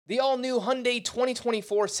The all-new Hyundai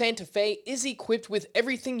 2024 Santa Fe is equipped with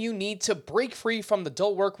everything you need to break free from the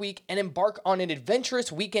dull work week and embark on an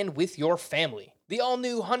adventurous weekend with your family. The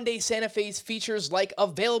all-new Hyundai Santa Fe's features like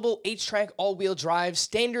available H-Track all-wheel drive,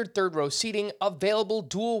 standard third-row seating, available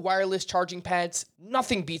dual wireless charging pads.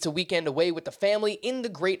 Nothing beats a weekend away with the family in the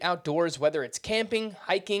great outdoors, whether it's camping,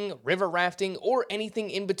 hiking, river rafting, or anything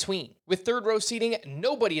in between. With third-row seating,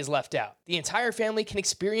 nobody is left out. The entire family can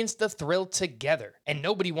experience the thrill together, and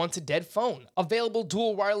nobody wants a dead phone. Available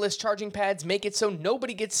dual wireless charging pads make it so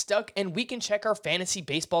nobody gets stuck, and we can check our fantasy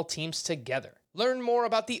baseball teams together. Learn more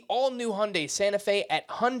about the all-new Hyundai Santa Fe at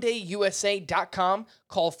HyundaiUSA.com.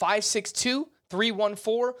 Call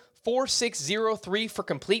 562-314-4603 for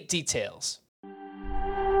complete details.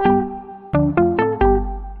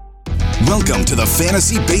 Welcome to the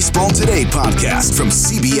Fantasy Baseball Today podcast from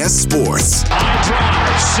CBS Sports. High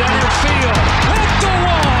drive, center field, hit the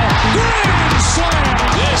wall, grand slam.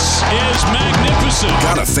 This is magnificent.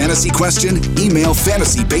 Got a fantasy question? Email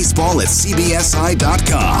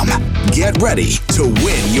fantasybaseball@cbsi.com. Get ready to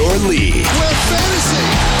win your league. Where fantasy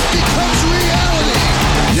becomes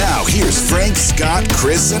reality. Now here's Frank, Scott,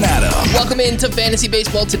 Chris, and Adam. Welcome into Fantasy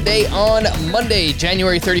Baseball Today on Monday,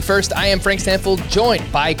 January 31st. I am Frank Stanfield, joined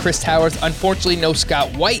by Chris Towers. Unfortunately, no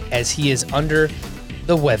Scott White as he is under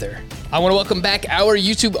the weather. I want to welcome back our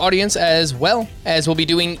YouTube audience as well, as we'll be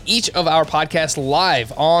doing each of our podcasts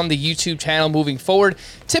live on the YouTube channel moving forward,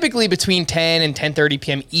 typically between 10 and 10:30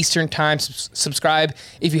 p.m. Eastern Time. Subscribe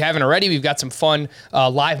if you haven't already. We've got some fun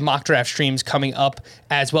live mock draft streams coming up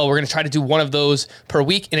as well. We're going to try to do one of those per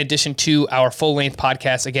week in addition to our full-length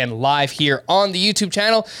podcast, again, live here on the YouTube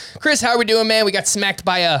channel. Chris, how are we doing, man? We got smacked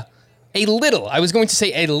by a little, I was going to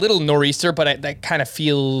say a little nor'easter, but that kind of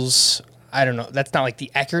feels... I don't know. That's not like the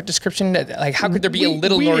accurate description. Like, how could there be a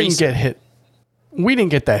little nor'easter? Didn't get hit. We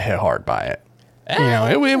didn't get that hit hard by it.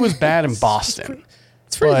 It was bad in Boston.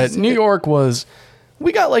 But New York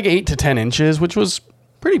we got like 8 to 10 inches, which was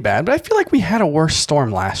pretty bad. But I feel like we had a worse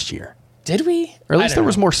storm last year. Did we? Or at least there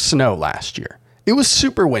was more snow last year. It was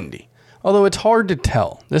super windy. Although it's hard to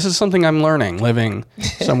tell. This is something I'm learning living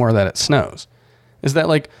somewhere that it snows. Is that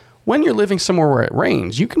like... when you're living somewhere where it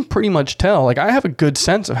rains, you can pretty much tell. Like, I have a good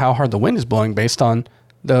sense of how hard the wind is blowing based on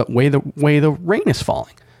the way the rain is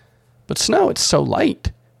falling. But snow, it's so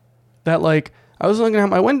light that, like, I was looking out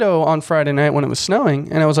my window on Friday night when it was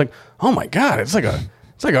snowing, and I was like, "Oh my God, it's like a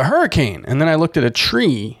hurricane." And then I looked at a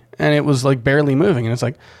tree, and it was like barely moving, and it's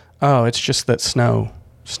like, "Oh, it's just that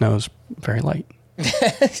snow's very light."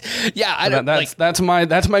 Yeah, I don't. That's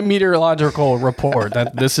my meteorological report.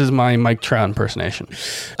 That this is my Mike Trout impersonation.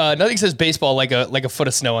 Nothing says baseball like a foot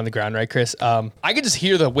of snow on the ground, right, Chris? I could just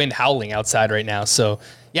hear the wind howling outside right now. So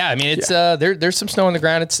yeah, I mean it's there's some snow on the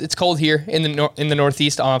ground. It's cold here in the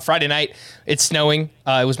Northeast. On Friday night, it's snowing.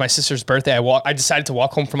 It was my sister's birthday. I decided to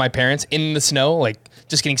walk home from my parents in the snow, like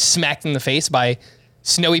just getting smacked in the face by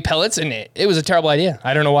snowy pellets, and it was a terrible idea.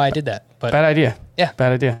 I don't know why I did that, but bad idea. Yeah,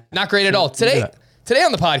 bad idea. Not great at all. Today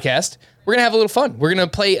on the podcast, we're going to have a little fun. We're going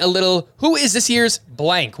to play a little, who is this year's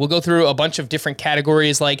blank? We'll go through a bunch of different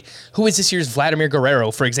categories, like who is this year's Vladimir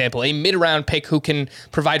Guerrero, for example, a mid-round pick who can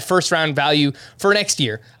provide first-round value for next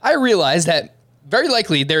year. I realize that very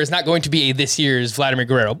likely there is not going to be a this year's Vladimir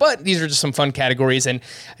Guerrero, but these are just some fun categories. And,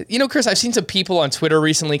 Chris, I've seen some people on Twitter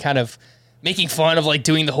recently kind of making fun of, like,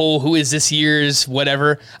 doing the whole who is this year's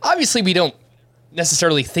whatever. Obviously, we don't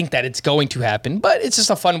necessarily think that it's going to happen, but it's just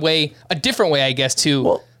a fun way, a different way, I guess,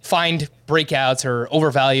 to find breakouts or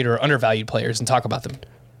overvalued or undervalued players and talk about them.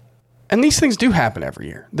 And these things do happen every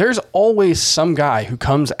year. There's always some guy who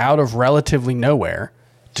comes out of relatively nowhere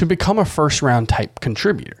to become a first-round type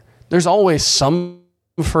contributor. There's always some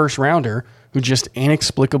first rounder who just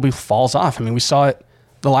inexplicably falls off. I mean, we saw it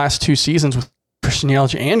the last 2 seasons with Christian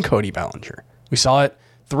Yelich and Cody Bellinger. We saw it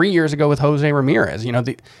 3 years ago with Jose Ramirez.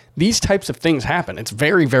 These types of things happen. It's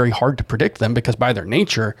very, very hard to predict them because by their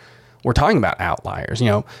nature, we're talking about outliers.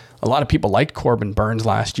 A lot of people liked Corbin Burnes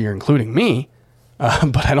last year, including me,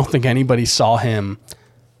 but I don't think anybody saw him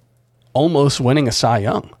almost winning a Cy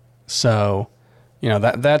Young. So,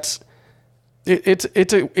 it's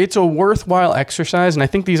a worthwhile exercise, and I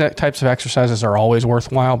think these types of exercises are always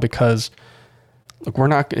worthwhile because, look,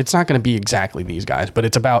 it's not going to be exactly these guys, but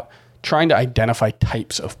it's about trying to identify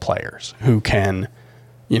types of players who can,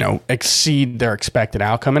 exceed their expected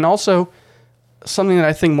outcome. And also something that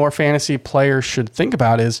I think more fantasy players should think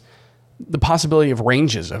about is the possibility of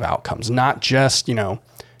ranges of outcomes, not just, you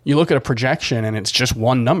look at a projection and it's just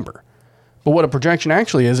one number. But what a projection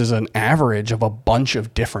actually is an average of a bunch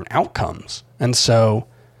of different outcomes. And so,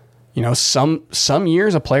 some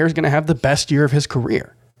years a player is going to have the best year of his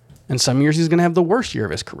career. and some years he's going to have the worst year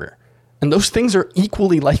of his career. And those things are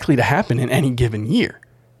equally likely to happen in any given year.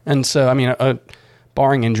 And so, I mean,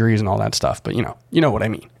 barring injuries and all that stuff, but you know what I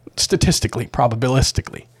mean, statistically,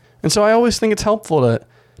 probabilistically. And so I always think it's helpful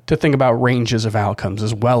to think about ranges of outcomes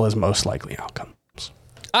as well as most likely outcomes.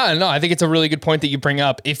 I don't know. I think it's a really good point that you bring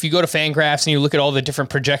up. If you go to FanGraphs and you look at all the different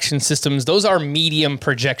projection systems, those are medium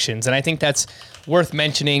projections. And I think that's worth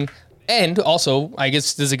mentioning. And also, I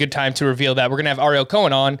guess this is a good time to reveal that we're going to have Ariel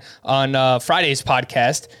Cohen on Friday's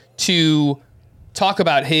podcast to talk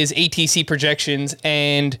about his ATC projections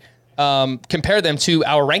and compare them to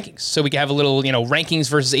our rankings. So we can have a little, rankings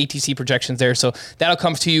versus ATC projections there. So that'll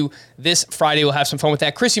come to you this Friday. We'll have some fun with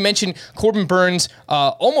that. Chris, you mentioned Corbin Burnes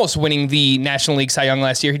almost winning the National League Cy Young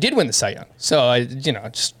last year. He did win the Cy Young. So,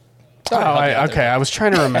 just... I was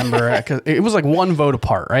trying to remember because it was like one vote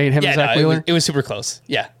apart, right? Him and Zach Wheeler? It was super close.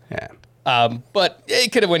 Yeah. But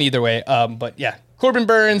it could have went either way. But yeah, Corbin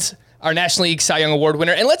Burnes, our National League Cy Young Award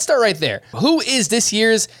winner. And let's start right there. Who is this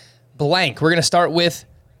year's blank? We're going to start with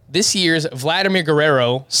this year's Vladimir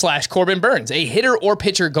Guerrero / Corbin Burnes, a hitter or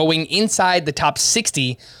pitcher going inside the top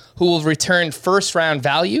 60 who will return first round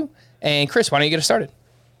value. And Chris, why don't you get us started?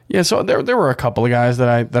 Yeah, so there were a couple of guys that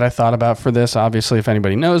I thought about for this. Obviously, if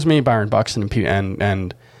anybody knows me, Byron Buxton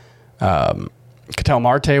and Ketel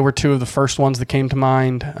Marte were two of the first ones that came to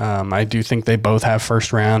mind. I do think they both have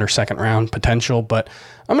first round or second round potential, but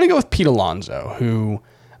I'm going to go with Pete Alonso, who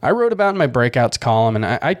I wrote about in my breakouts column, and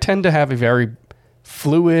I tend to have a very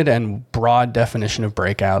fluid and broad definition of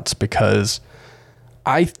breakouts because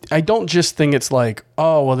I don't just think it's like,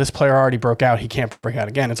 oh, well, this player already broke out, he can't break out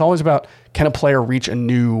again. It's always about, can a player reach a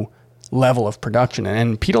new level of production? And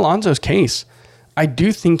in Pete Alonso's case, I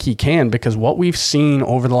do think he can, because what we've seen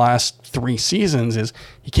over the last 3 seasons is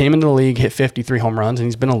he came into the league, hit 53 home runs, and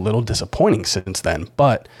he's been a little disappointing since then.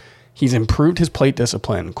 But he's improved his plate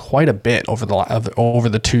discipline quite a bit over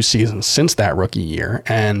the 2 seasons since that rookie year.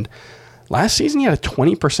 And last season, he had a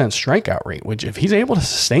 20% strikeout rate, which if he's able to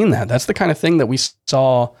sustain that, that's the kind of thing that we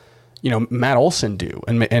saw, Matt Olson do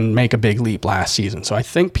and make a big leap last season. So I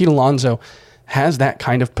think Pete Alonso has that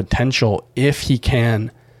kind of potential if he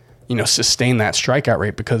can, sustain that strikeout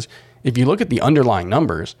rate, because if you look at the underlying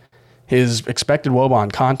numbers, his expected WOBA on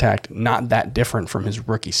contact, not that different from his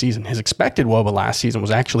rookie season. His expected WOBA last season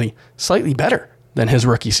was actually slightly better than his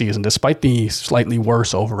rookie season, despite the slightly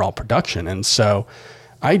worse overall production. And so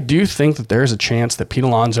I do think that there's a chance that Pete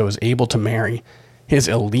Alonso is able to marry his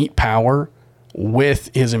elite power with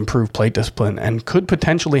his improved plate discipline and could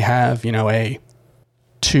potentially have, a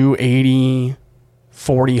 280,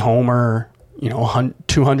 40 homer,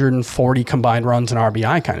 240 combined runs and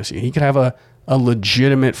RBI kind of season. He could have a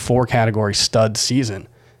legitimate 4-category stud season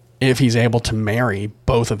if he's able to marry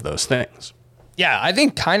both of those things. Yeah, I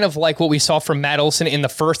think kind of like what we saw from Matt Olson in the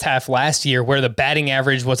first half last year, where the batting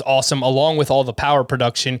average was awesome along with all the power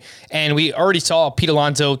production. And we already saw Pete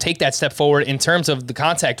Alonso take that step forward in terms of the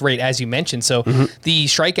contact rate, as you mentioned. So the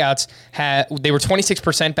strikeouts, they were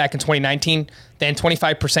 26% back in 2019, then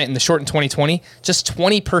 25% in the short in 2020, just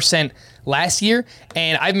 20% last year.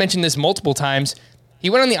 And I've mentioned this multiple times. He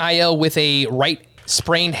went on the IL with a right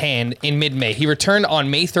sprained hand in mid-May. He returned on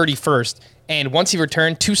May 31st. And once he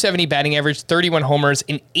returned, 270 batting average, 31 homers,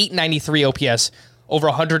 and 893 OPS over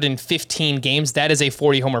 115 games. That is a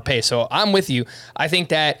 40 homer pace. So I'm with you. I think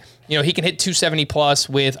that, he can hit 270 plus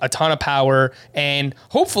with a ton of power, and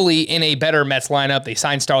hopefully in a better Mets lineup. They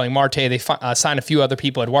signed Starling Marte. They signed a few other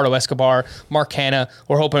people, Eduardo Escobar, Mark Hanna.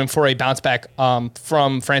 We're hoping for a bounce back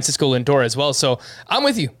from Francisco Lindor as well. So I'm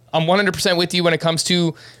with you. I'm 100% with you when it comes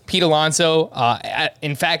to Pete Alonso.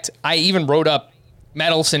 In fact, I even wrote up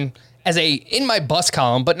Matt Olson in my bust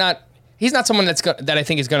column, but he's not someone that I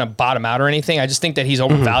think is going to bottom out or anything. I just think that he's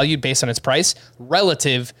overvalued based on his price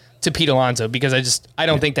relative to Pete Alonso, because I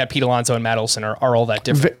don't think that Pete Alonso and Matt Olson are all that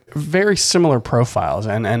different. Very similar profiles.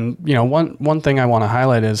 And one thing I want to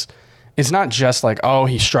highlight is it's not just like, oh,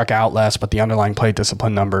 he struck out less, but the underlying plate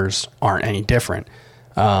discipline numbers aren't any different.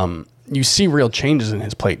 You see real changes in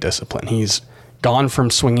his plate discipline. He's gone from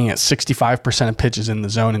swinging at 65% of pitches in the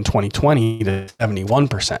zone in 2020 to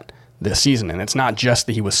 71% this season. And it's not just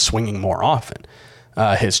that he was swinging more often.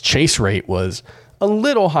 His chase rate was a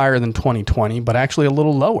little higher than 2020, but actually a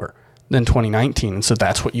little lower than 2019. And so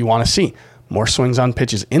that's what you want to see. More swings on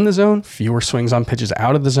pitches in the zone, fewer swings on pitches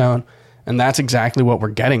out of the zone. And that's exactly what we're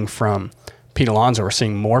getting from Pete Alonso. We're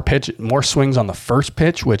seeing more swings on the first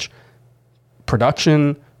pitch, which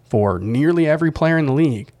production for nearly every player in the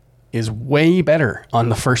league is way better on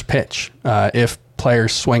the first pitch if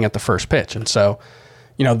players swing at the first pitch. And so,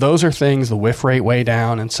 those are things, the whiff rate way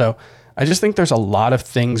down. And so I just think there's a lot of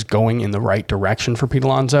things going in the right direction for Pete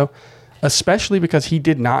Alonso, especially because he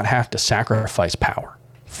did not have to sacrifice power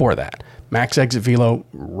for that. Max exit velo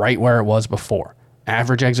right where it was before.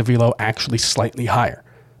 Average exit velo actually slightly higher.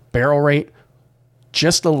 Barrel rate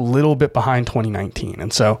just a little bit behind 2019.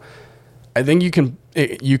 And so I think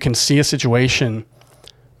you can see a situation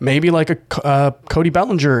maybe like a Cody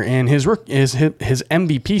Bellinger in his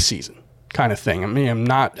MVP season kind of thing. I mean, I'm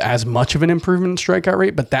not as much of an improvement in strikeout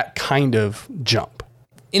rate, but that kind of jump.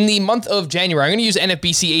 In the month of January, I'm going to use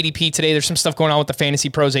NFBC ADP today. There's some stuff going on with the Fantasy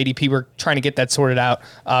Pros ADP. We're trying to get that sorted out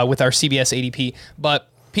with our CBS ADP. But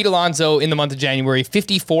Pete Alonso in the month of January,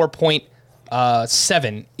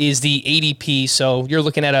 54.7 is the ADP. So you're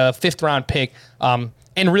looking at a 5th round pick, and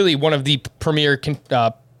really one of the premier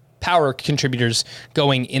power contributors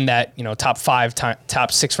going in that top 5,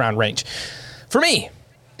 top 6 round range. For me,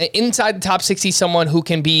 inside the top 60, someone who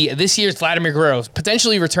can be this year's Vladimir Guerrero,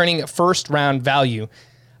 potentially returning 1st round value.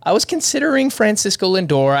 I was considering Francisco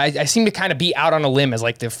Lindor. I seem to kind of be out on a limb as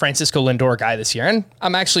like the Francisco Lindor guy this year, and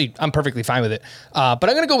I'm perfectly fine with it. But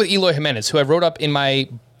I'm going to go with Eloy Jimenez, who I wrote up in my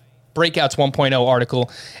Breakouts 1.0 article,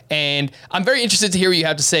 and I'm very interested to hear what you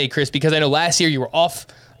have to say, Chris, because I know last year you were off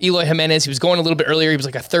Eloy Jimenez. He was going a little bit earlier. He was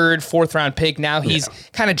like a 3rd, 4th round pick. Now he's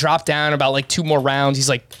kind of dropped down about like 2 more rounds. He's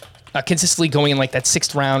like consistently going in like that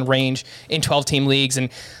 6th round range in 12-team leagues. And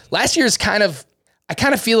last year's I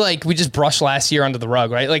kind of feel like we just brushed last year under the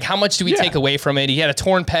rug, right? Like, how much do we take away from it? He had a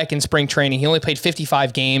torn pec in spring training. He only played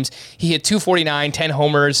 55 games. He hit 249, 10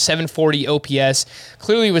 homers, 740 OPS.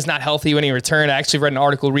 Clearly was not healthy when he returned. I actually read an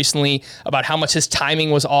article recently about how much his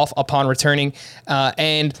timing was off upon returning.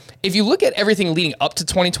 And if you look at everything leading up to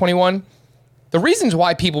 2021, the reasons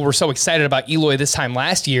why people were so excited about Eloy this time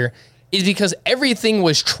last year is because everything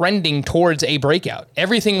was trending towards a breakout.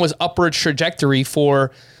 Everything was upward trajectory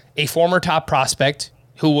for a former top prospect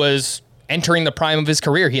who was entering the prime of his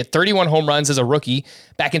career. He had 31 home runs as a rookie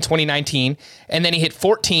back in 2019, and then he hit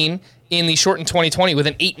 14 in the shortened 2020 with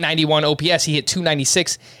an 891 OPS. He hit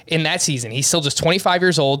 296 in that season. He's still just 25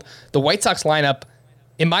 years old. The White Sox lineup,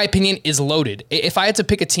 in my opinion, is loaded. If I had to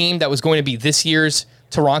pick a team that was going to be this year's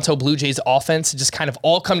Toronto Blue Jays offense, just kind of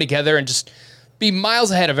all come together and just be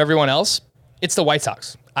miles ahead of everyone else, it's the White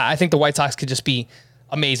Sox. I think the White Sox could just be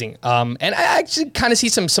amazing. And I actually kind of see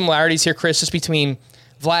some similarities here, Chris, just between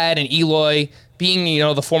Vlad and Eloy being,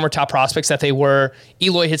 the former top prospects that they were.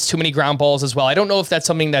 Eloy hits too many ground balls as well. I don't know if that's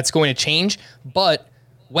something that's going to change, but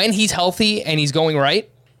when he's healthy and he's going right,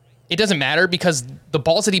 it doesn't matter because the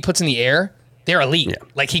balls that he puts in the air, they're elite. Yeah.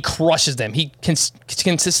 Like, he crushes them. He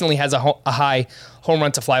consistently has a high home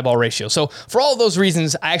run to fly ball ratio. So for all of those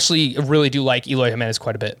reasons, I actually really do like Eloy Jimenez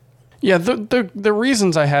quite a bit. Yeah, the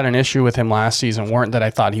reasons I had an issue with him last season weren't that I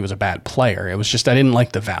thought he was a bad player. It was just I didn't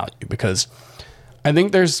like the value because I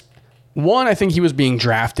think I think he was being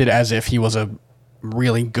drafted as if he was a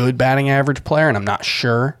really good batting average player, and I'm not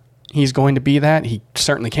sure he's going to be that. He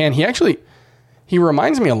certainly can. He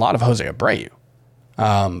reminds me a lot of Jose Abreu.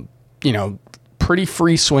 Pretty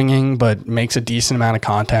free swinging, but makes a decent amount of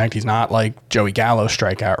contact. He's not like Joey Gallo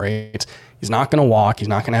strikeout rates. He's not going to walk. He's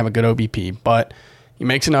not going to have a good OBP, but he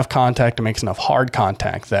makes enough contact and makes enough hard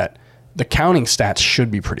contact that the counting stats should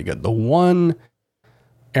be pretty good. The one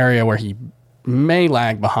area where he may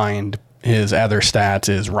lag behind his other stats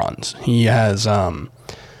is runs. He has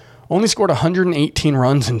only scored 118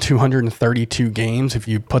 runs in 232 games. If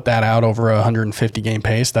you put that out over a 150 game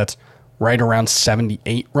pace, that's right around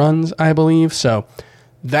 78 runs, I believe. So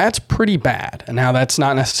that's pretty bad. And now that's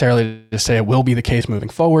not necessarily to say it will be the case moving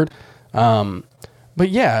forward. But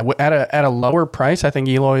yeah, at a lower price, I think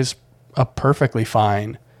Eloy's a perfectly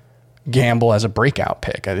fine gamble as a breakout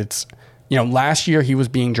pick. It's, last year he was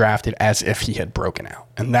being drafted as if he had broken out,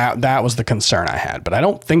 and that was the concern I had. But I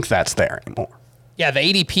don't think that's there anymore. Yeah, the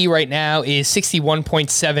ADP right now is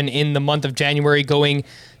 61.7 in the month of January, going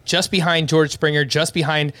just behind George Springer, just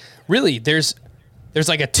behind. Really, there's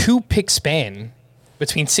like a 2-pick span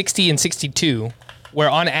between 60 and 62. Where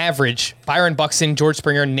on average, Byron Buxton, George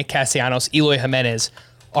Springer, Nick Castellanos, Eloy Jimenez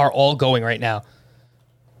are all going right now.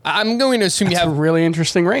 I'm going to assume That's you have a really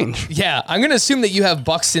interesting range. Yeah, I'm going to assume that you have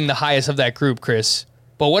Buxton the highest of that group, Chris.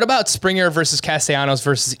 But what about Springer versus Castellanos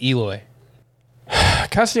versus Eloy?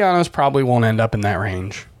 Castellanos probably won't end up in that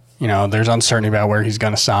range. There's uncertainty about where he's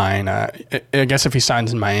going to sign. I guess if he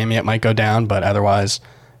signs in Miami, it might go down, but otherwise,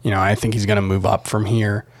 I think he's going to move up from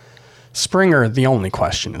here. Springer, the only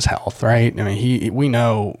question is health, right? I mean, we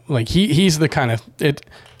know, like, he's the kind of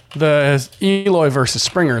the Eloy versus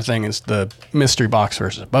Springer thing is the mystery box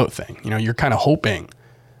versus boat thing. You're kind of hoping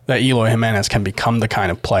that Eloy Jimenez can become the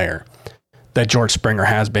kind of player that George Springer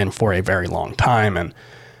has been for a very long time. And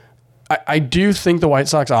I do think the White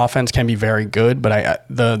Sox offense can be very good, but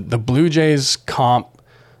the Blue Jays comp,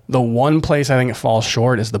 the one place I think it falls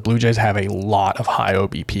short is the Blue Jays have a lot of high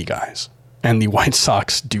OBP guys, and the White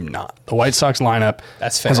Sox do not. The White Sox lineup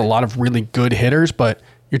has a lot of really good hitters, but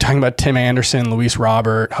you're talking about Tim Anderson, Luis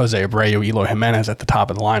Robert, Jose Abreu, Eloy Jimenez at the top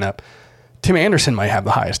of the lineup. Tim Anderson might have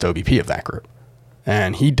the highest OBP of that group,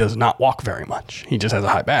 and he does not walk very much. He just has a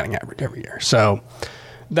high batting average every year. So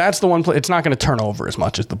that's the one play. It's not going to turn over as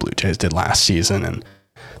much as the Blue Jays did last season, and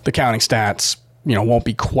the counting stats, won't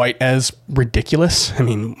be quite as ridiculous. I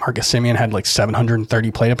mean, Marcus Semien had like 730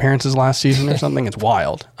 plate appearances last season or something. It's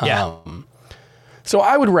wild. Yeah. So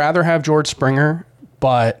I would rather have George Springer,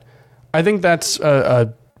 but I think that's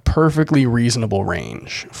a perfectly reasonable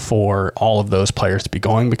range for all of those players to be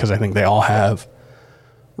going, because I think they all have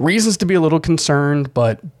reasons to be a little concerned,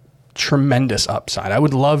 but tremendous upside. I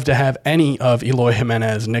would love to have any of Eloy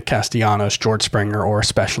Jimenez, Nick Castellanos, George Springer, or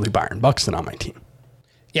especially Byron Buxton on my team.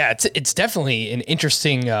 Yeah, it's definitely an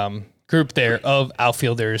interesting group there of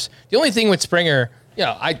outfielders. The only thing with Springer,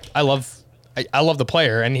 I love the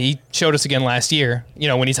player, and he showed us again last year.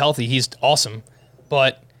 When he's healthy, he's awesome,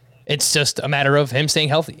 but it's just a matter of him staying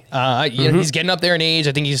healthy. He's getting up there in age.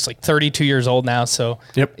 I think he's like 32 years old now. So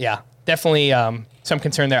yeah, definitely some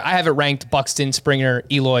concern there. I have it ranked Buxton, Springer,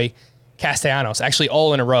 Eloy, Castellanos, actually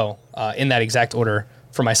all in a row in that exact order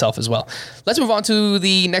for myself as well. Let's move on to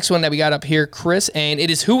the next one that we got up here, Chris, and it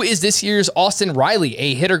is who is this year's Austin Riley,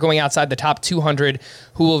 a hitter going outside the top 200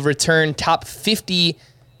 who will return top 50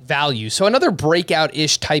 value. So another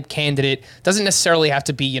breakout-ish type candidate. Doesn't necessarily have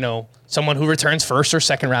to be, someone who returns first or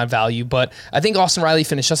second round value, but I think Austin Riley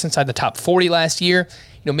finished just inside the top 40 last year.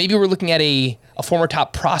 Maybe we're looking at a former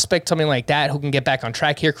top prospect, something like that, who can get back on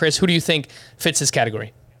track here. Chris, who do you think fits this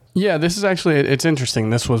category? Yeah, this is actually, it's interesting.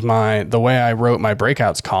 This was the way I wrote my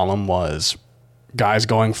breakouts column was guys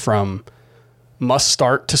going from must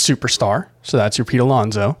start to superstar. So that's your Pete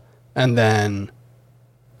Alonso. And then,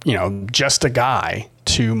 just a guy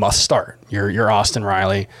to must start. Your Austin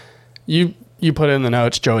Riley. You put in the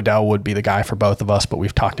notes, Joe Adell would be the guy for both of us, but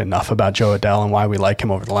we've talked enough about Joe Adell and why we like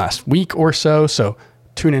him over the last week or so. So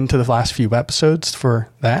tune into the last few episodes for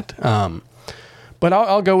that. But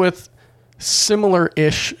I'll go with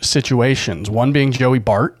similar-ish situations. One being Joey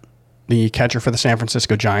Bart, the catcher for the San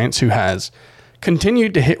Francisco Giants, who has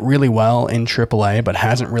continued to hit really well in AAA, but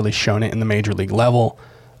hasn't really shown it in the major league level.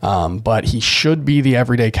 But he should be the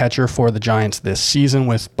everyday catcher for the Giants this season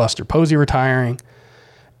with Buster Posey retiring.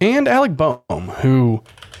 And Alec Boehm, who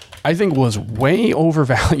I think was way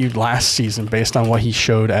overvalued last season based on what he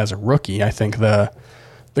showed as a rookie. I think the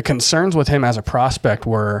concerns with him as a prospect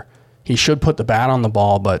were he should put the bat on the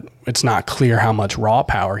ball, but it's not clear how much raw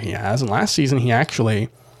power he has. And last season, he actually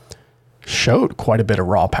showed quite a bit of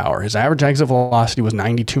raw power. His average exit velocity was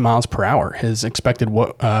 92 miles per hour. His expected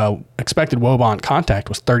Wobont contact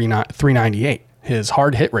was 398. His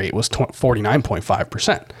hard hit rate was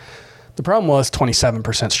 49.5%. The problem was 27%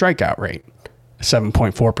 strikeout rate,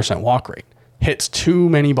 7.4% walk rate. Hits too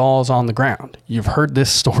many balls on the ground. You've heard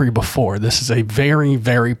this story before. This is a very,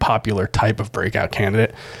 very popular type of breakout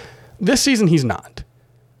candidate. This season, he's not.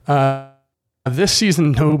 This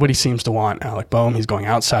season, nobody seems to want Alec Boehm. He's going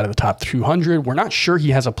outside of the top 200. We're not sure he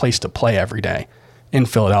has a place to play every day in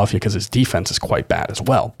Philadelphia because his defense is quite bad as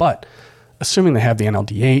well. But assuming they have the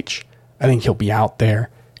NLDH, I think he'll be out there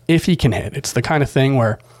if he can hit. It's the kind of thing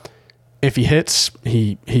where if he hits,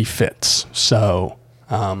 he fits. So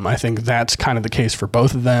I think that's kind of the case for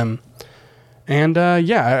both of them. And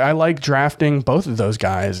I like drafting both of those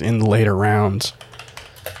guys in the later rounds.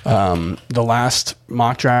 The last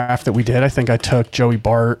mock draft that we did, I think I took Joey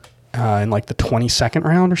Bart in like the 22nd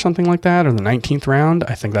round or something like that, or the 19th round.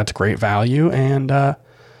 I think that's great value. And I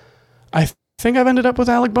think I've ended up with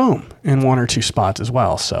Alec Boehm in one or two spots as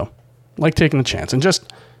well. So I like taking the chance. And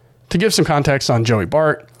just to give some context on Joey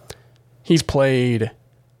Bart, he's played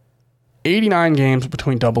 89 games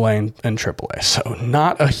between AA and AAA, so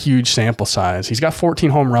not a huge sample size. He's got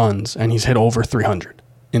 14 home runs, and he's hit over 300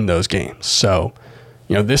 in those games. So,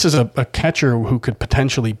 this is a catcher who could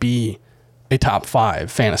potentially be a top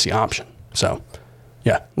 5 fantasy option. So,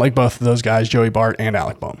 yeah, like both of those guys, Joey Bart and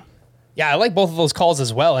Alec Boehm. Yeah, I like both of those calls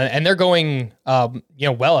as well, and they're going,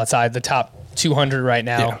 well outside the top 200 right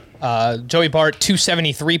now. Yeah. Joey Bart,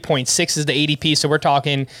 273.6 is the ADP, so we're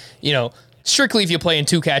talking, strictly if you play in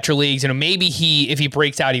 2 catcher leagues, maybe if he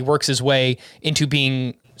breaks out, he works his way into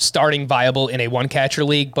being starting viable in a 1 catcher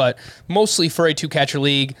league, but mostly for a 2 catcher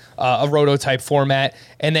league, a roto type format.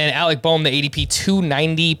 And then Alec Boehm, the ADP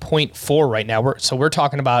 290.4 right now. We're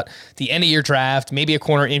talking about the end of your draft, maybe a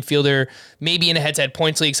corner infielder, maybe in a head-to-head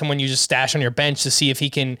points league, someone you just stash on your bench to see if he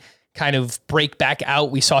can kind of break back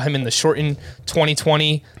out. We saw him in the shortened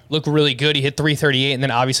 2020 look really good. He hit 338, and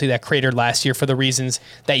then obviously that cratered last year for the reasons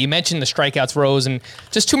that you mentioned. The strikeouts rose, and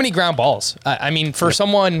just too many ground balls. I mean, for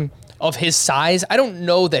someone of his size, I don't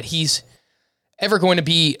know that he's ever going to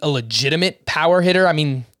be a legitimate power hitter. I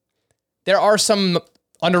mean, there are some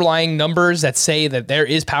underlying numbers that say that there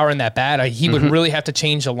is power in that bat. He would really have to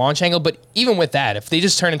change the launch angle, but even with that, if they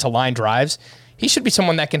just turn into line drives, he should be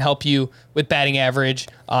someone that can help you with batting average.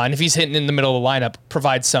 And if he's hitting in the middle of the lineup,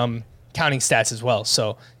 provide some counting stats as well.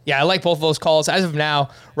 So, yeah, I like both of those calls. As of now,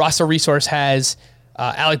 Roster Resource has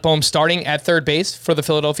Alec Bohm starting at third base for the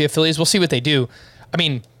Philadelphia Phillies. We'll see what they do. I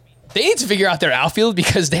mean, they need to figure out their outfield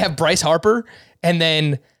because they have Bryce Harper and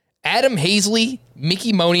then Adam Hazley,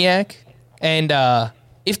 Mickey Moniak, and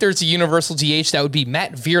if there's a universal DH, that would be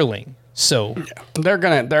Matt Vierling. So they're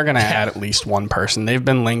gonna add at least one person. They've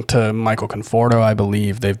been linked to Michael Conforto, I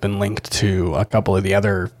believe. They've been linked to a couple of the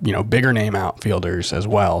other, bigger name outfielders as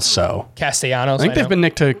well. So Castellanos, I think they've been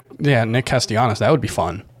linked to Nick Castellanos. That would be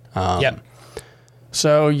fun. Yep.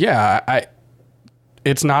 So yeah,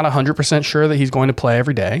 it's not 100% sure that he's going to play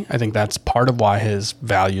every day. I think that's part of why his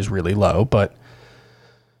value is really low. But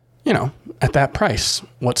at that price,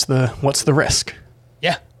 what's the risk?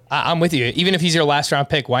 Yeah. I'm with you. Even if he's your last round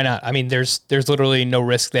pick, why not? I mean, there's literally no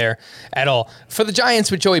risk there at all. For the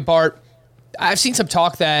Giants with Joey Bart, I've seen some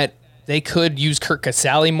talk that they could use Kirk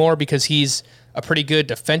Casale more because he's a pretty good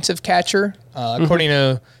defensive catcher. According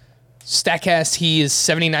to StatCast, he is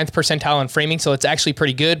 79th percentile in framing, so it's actually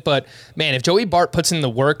pretty good. But, man, if Joey Bart puts in the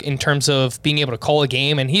work in terms of being able to call a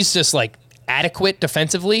game and he's just, adequate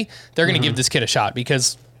defensively, they're going to give this kid a shot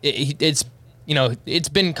because it's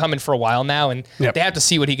been coming for a while now, and they have to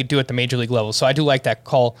see what he could do at the major league level. So I do like that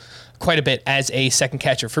call quite a bit as a second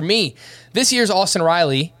catcher. For me, this year's Austin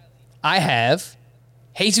Riley, I have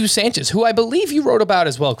Jesus Sanchez, who I believe you wrote about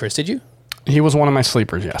as well, Chris. Did you? He was one of my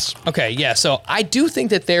sleepers, yes. Okay, yeah. So I do think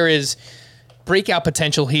that there is breakout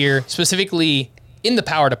potential here, specifically in the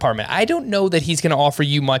power department. I don't know that he's going to offer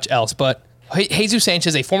you much else, but Jesus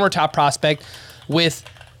Sanchez, a former top prospect with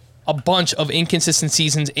a bunch of inconsistent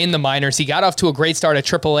seasons in the minors. He got off to a great start at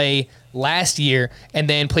AAA last year and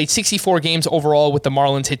then played 64 games overall with the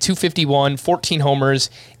Marlins, hit 251, 14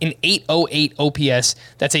 homers, an 808 OPS.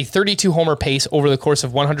 That's a 32 homer pace over the course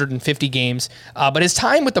of 150 games. But his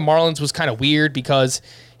time with the Marlins was kind of weird because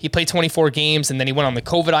he played 24 games and then he went on the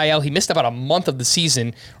COVID IL. He missed about a month of the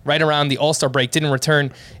season right around the All-Star break, didn't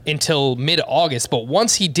return until mid-August. But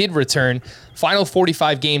once he did return, final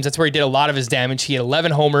 45 games, that's where he did a lot of his damage. He had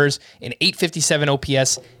 11 homers, an 857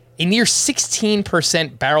 OPS, a near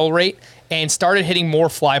 16% barrel rate, and started hitting more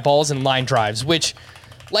fly balls and line drives, which,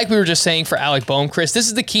 like we were just saying for Alec Bohm, Chris, this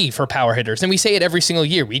is the key for power hitters. And we say it every single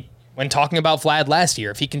year. When talking about Vlad last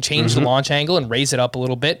year, if he can change the launch angle and raise it up a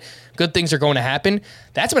little bit, good things are going to happen.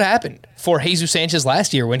 That's what happened for Jesus Sanchez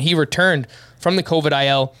last year when he returned from the COVID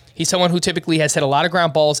IL. He's someone who typically has hit a lot of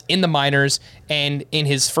ground balls in the minors and in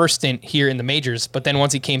his first stint here in the majors. But then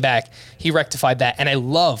once he came back, he rectified that. And I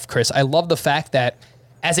love the fact that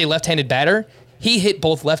as a left-handed batter, he hit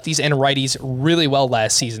both lefties and righties really well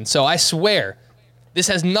last season. So I swear, this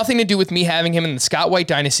has nothing to do with me having him in the Scott White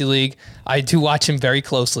Dynasty League. I do watch him very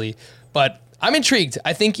closely, but I'm intrigued.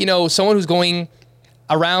 I think, someone who's going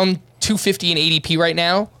around 250 in ADP right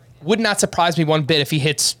now would not surprise me one bit if he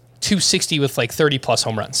hits 260 with 30-plus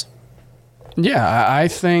home runs. Yeah, I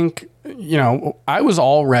think, I was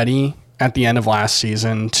all ready at the end of last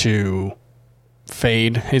season to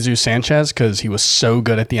fade Jesus Sanchez because he was so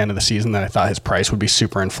good at the end of the season that I thought his price would be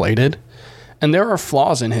super inflated. And there are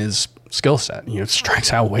flaws in his skill set.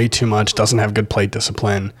 Strikes out way too much, doesn't have good plate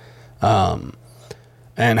discipline, and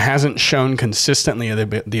hasn't shown consistently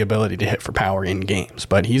the ability to hit for power in games.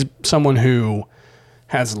 But he's someone who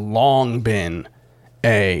has long been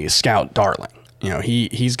a scout darling.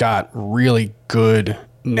 He's got really good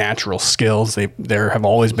natural skills. There have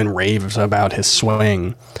always been raves about his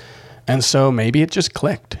swing. And so maybe it just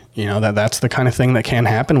clicked, that's the kind of thing that can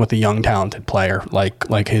happen with a young, talented player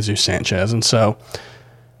like Jesus Sanchez. And so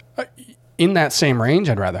in that same range,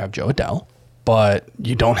 I'd rather have Joe Adell, but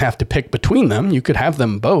you don't have to pick between them. You could have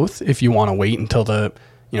them both if you want to wait until the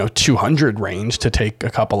 200 range to take a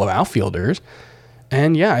couple of outfielders.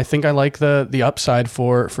 And yeah, I think I like the upside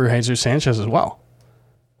for Jesus Sanchez as well.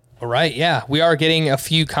 All right, yeah. We are getting a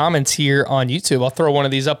few comments here on YouTube. I'll throw one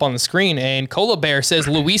of these up on the screen. And Cola Bear says,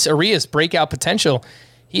 Luis Arias, breakout potential.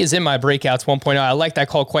 He is in my breakouts 1.0. I like that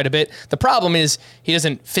call quite a bit. The problem is he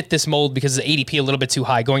doesn't fit this mold because his ADP a little bit too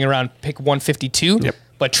high, going around pick 152. Yep.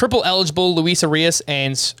 But triple eligible Luis Arias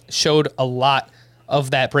and showed a lot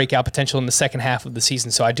of that breakout potential in the second half of the season.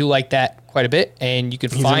 So I do like that quite a bit, and you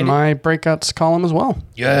could He's find in my breakouts column as well.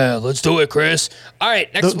 Yeah, let's do it, Chris. All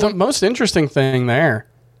right, next The one. most interesting thing there,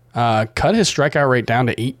 cut his strikeout rate down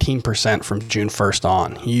to 18% from June 1st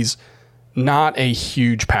on. He's not a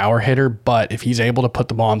huge power hitter, but if he's able to put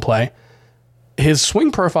the ball in play, his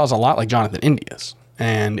swing profile is a lot like Jonathan India's,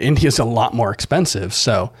 and India's a lot more expensive.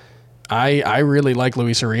 So I really like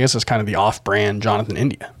Luis Arias as kind of the off-brand Jonathan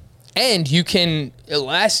India. And you can,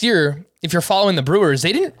 last year, if you're following the Brewers,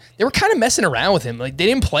 they were kind of messing around with him. Like, they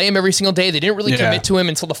didn't play him every single day. They didn't really commit to him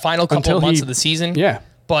until the final couple of months of the season. Yeah.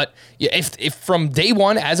 But if from day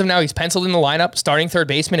one, as of now, he's penciled in the lineup, starting third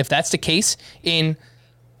baseman, if that's the case in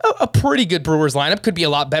a pretty good Brewers lineup, could be a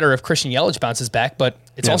lot better if Christian Yelich bounces back, but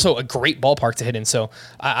it's also a great ballpark to hit in. So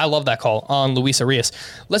I love that call on Luis Arias.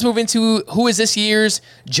 Let's move into who is this year's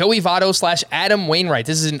Joey Votto / Adam Wainwright.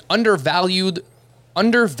 This is an undervalued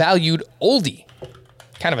oldie.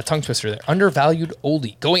 Kind of a tongue twister there. Undervalued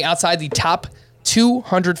oldie. Going outside the top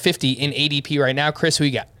 250 in ADP right now. Chris, who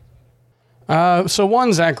you got? So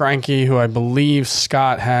one, Zach Greinke, who I believe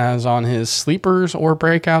Scott has on his sleepers or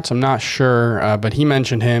breakouts. I'm not sure, but he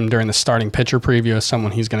mentioned him during the starting pitcher preview as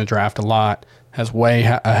someone he's going to draft a lot, has way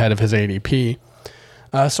ahead of his ADP.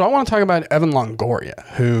 So I want to talk about Evan Longoria,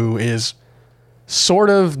 who is sort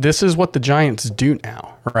of, this is what the Giants do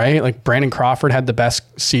now, right? Like Brandon Crawford had the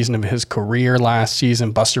best season of his career last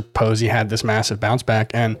season. Buster Posey had this massive bounce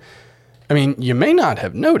back. And I mean, you may not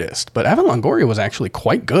have noticed, but Evan Longoria was actually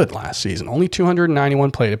quite good last season. Only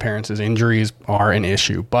 291 plate appearances. Injuries are an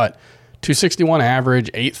issue, but 261 average,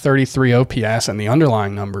 833 OPS, and the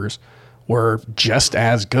underlying numbers were just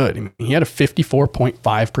as good. I mean, he had a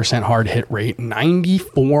 54.5% hard hit rate,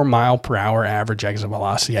 94 mile per hour average exit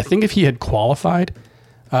velocity. I think if he had qualified,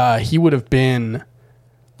 he would have been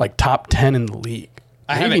like top 10 in the league.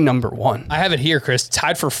 Maybe number one. I have it here, Chris.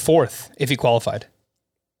 Tied for fourth if he qualified.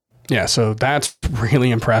 Yeah, so that's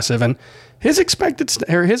really impressive. And his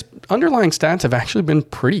his underlying stats have actually been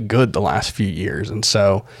pretty good the last few years. And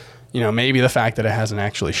so, maybe the fact that it hasn't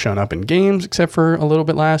actually shown up in games except for a little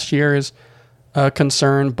bit last year is a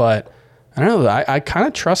concern. But I don't know. I kind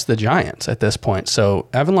of trust the Giants at this point. So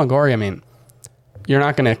Evan Longoria, I mean, you're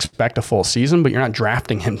not going to expect a full season, but you're not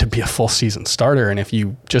drafting him to be a full season starter. And if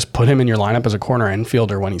you just put him in your lineup as a corner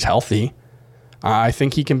infielder when he's healthy, I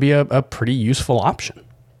think he can be a pretty useful option.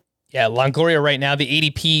 Yeah, Longoria right now, the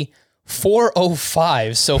ADP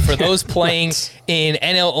 405. So for those playing in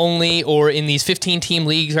NL only or in these 15-team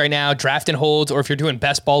leagues right now, draft and holds, or if you're doing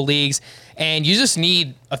best ball leagues, and you just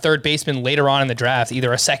need a third baseman later on in the draft,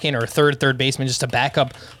 either a second or third baseman just to back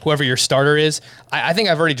up whoever your starter is. I think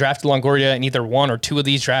I've already drafted Longoria in either one or two of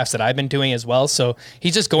these drafts that I've been doing as well. So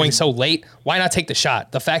he's just going so late. Why not take the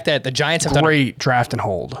shot? The fact that the Giants have great draft and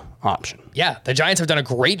hold option. Yeah, the Giants have done a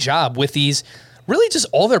great job with these. Really just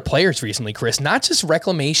all their players recently, Chris, not just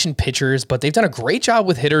reclamation pitchers, but they've done a great job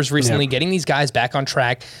with hitters recently, getting these guys back on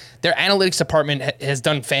track. Their analytics department has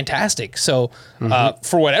done fantastic. So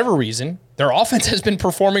for whatever reason, their offense has been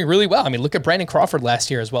performing really well. I mean, look at Brandon Crawford last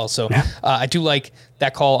year as well. So I do like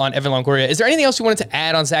that call on Evan Longoria. Is there anything else you wanted to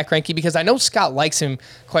add on Zach Greinke? Because I know Scott likes him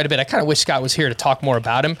quite a bit. I kind of wish Scott was here to talk more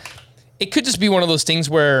about him. It could just be one of those things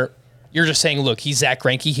where you're just saying, look, he's Zach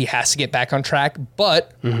Greinke. He has to get back on track.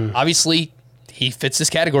 But obviously, he fits this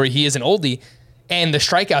category. He is an oldie. And the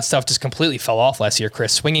strikeout stuff just completely fell off last year,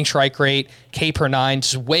 Chris. Swinging strike rate, K per nine,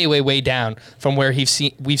 just way, way, way down from where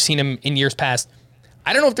we've seen him in years past.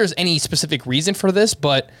 I don't know if there's any specific reason for this,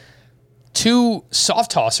 but two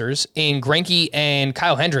soft tossers in Greinke and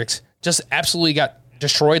Kyle Hendricks just absolutely got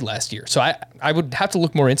destroyed last year. So I would have to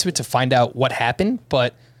look more into it to find out what happened,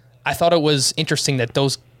 but I thought it was interesting that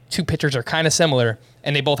those two pitchers are kind of similar,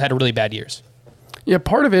 and they both had really bad years. Yeah,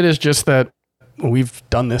 part of it is just that we've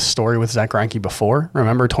done this story with Zach Greinke before.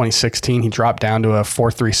 Remember 2016, he dropped down to a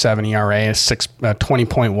 4.37 ERA, a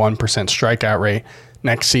 20.1% strikeout rate.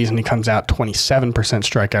 Next season, he comes out 27%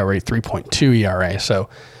 strikeout rate, 3.2 ERA. So,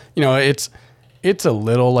 it's a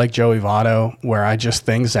little like Joey Votto, where I just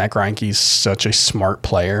think Zach Greinke's such a smart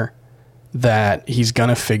player that he's going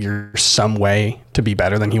to figure some way to be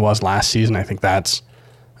better than he was last season. I think that's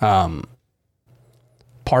part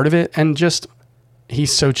of it. And just,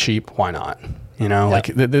 he's so cheap. Why not?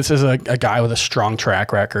 This is a guy with a strong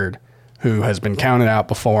track record who has been counted out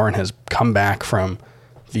before and has come back from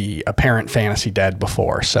the apparent fantasy dead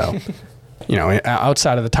before. So,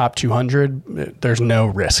 outside of the top 200, there's no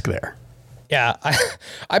risk there. Yeah,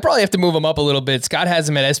 I probably have to move him up a little bit. Scott has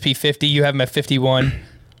him at SP 50. You have him at 51.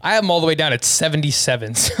 I have him all the way down at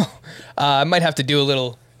 77. So I might have to do a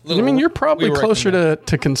little. You're probably closer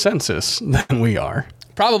to consensus than we are.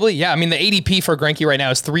 Probably, yeah. I mean, the ADP for Greinke right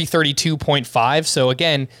now is 332.5. So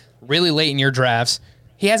again, really late in your drafts.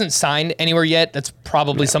 He hasn't signed anywhere yet. That's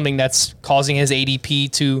probably something that's causing his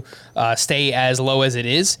ADP to stay as low as it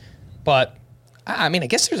is. But I mean, I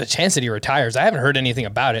guess there's a chance that he retires. I haven't heard anything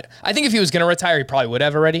about it. I think if he was going to retire, he probably would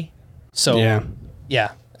have already. So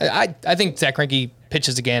yeah. I think Zach Greinke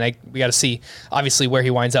pitches again. We got to see, obviously, where he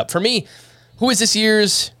winds up. For me, who is this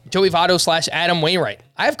year's Joey Votto / Adam Wainwright?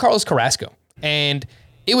 I have Carlos Carrasco, and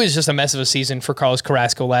it was just a mess of a season for Carlos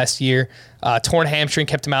Carrasco last year. Torn hamstring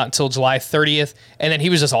kept him out until July 30th, and then he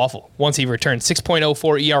was just awful once he returned.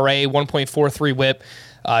 6.04 ERA, 1.43 WHIP,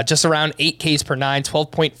 just around 8 Ks per 9,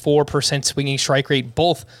 12.4% swinging strike rate.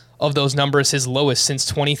 Both of those numbers his lowest since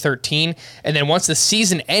 2013. And then once the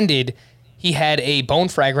season ended, he had a bone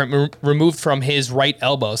fragment removed from his right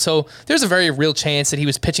elbow. So there's a very real chance that he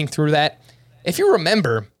was pitching through that. If you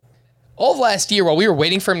remember, all of last year while we were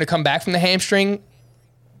waiting for him to come back from the hamstring,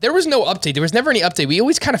 there was no update. There was never any update. We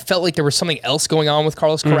always kind of felt like there was something else going on with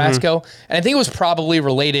Carlos Carrasco, and I think it was probably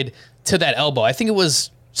related to that elbow. I think it was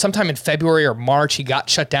sometime in February or March he got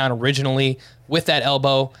shut down originally with that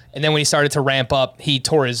elbow, and then when he started to ramp up, he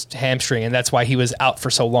tore his hamstring, and that's why he was out for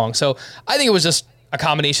so long. So I think it was just a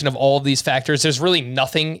combination of all of these factors. There's really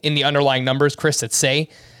nothing in the underlying numbers, Chris, that say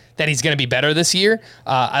that he's going to be better this year.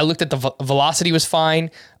 I looked at the velocity was fine.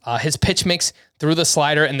 His pitch mix through the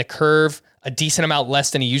slider and the curve, a decent amount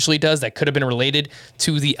less than he usually does. That could have been related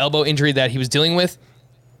to the elbow injury that he was dealing with.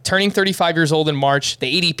 Turning 35 years old in March,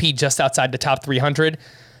 the ADP just outside the top 300.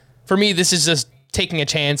 For me, this is just taking a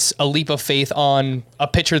chance, a leap of faith on a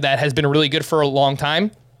pitcher that has been really good for a long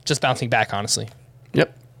time, just bouncing back, honestly.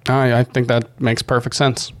 Yep. I think that makes perfect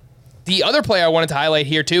sense. The other player I wanted to highlight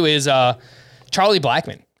here, too, is Charlie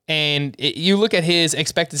Blackmon. And you look at his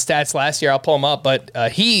expected stats last year, I'll pull them up, but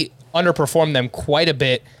he underperformed them quite a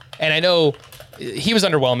bit. And I know he was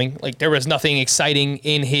underwhelming. Like, there was nothing exciting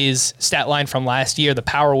in his stat line from last year. The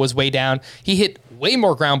power was way down. He hit way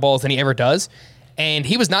more ground balls than he ever does. And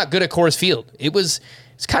he was not good at Coors Field. It's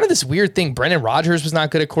kind of this weird thing. Brendan Rodgers was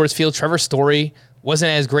not good at Coors Field. Trevor Story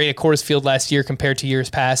wasn't as great at Coors Field last year compared to years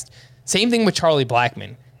past. Same thing with Charlie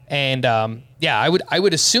Blackmon. And I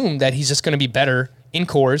would assume that he's just going to be better in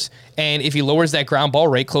Coors, and if he lowers that ground ball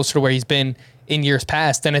rate closer to where he's been in years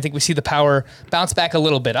past, then I think we see the power bounce back a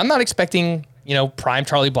little bit. I'm not expecting, prime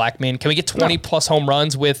Charlie Blackmon. Can we get 20 plus home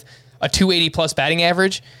runs with a 280 plus batting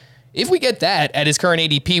average? If we get that at his current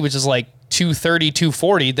ADP, which is like 230,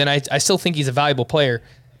 240, then I still think he's a valuable player.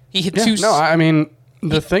 He hit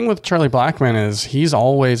the thing with Charlie Blackmon is he's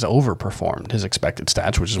always overperformed his expected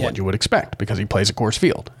stats, which is what you would expect because he plays at Coors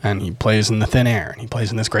Field and he plays in the thin air and he plays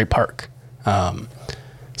in this great park.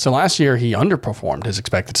 So last year he underperformed his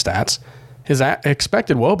expected stats. His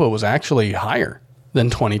expected WOBA was actually higher than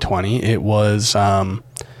 2020. It was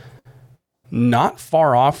not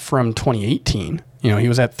far off from 2018. He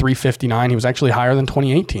was at 359. He was actually higher than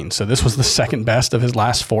 2018. So this was the second best of his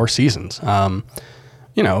last 4 seasons.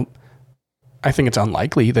 I think it's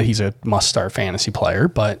unlikely that he's a must-start fantasy player,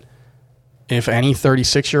 but if any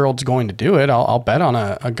 36-year-old's going to do it, I'll bet on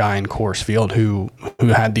a guy in Coors Field who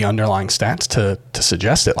had the underlying stats to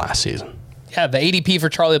suggest it last season. Yeah, the ADP for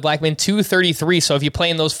Charlie Blackmon, 233. So if you play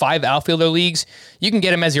in those 5 outfielder leagues, you can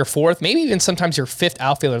get him as your 4th, maybe even sometimes your 5th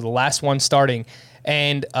outfielder, the last one starting.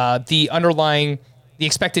 And the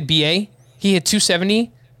expected BA, he hit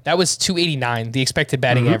 270. That was 289, the expected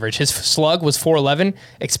batting average. His slug was 411.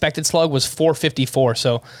 Expected slug was 454.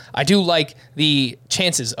 So I do like the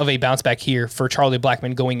chances of a bounce back here for Charlie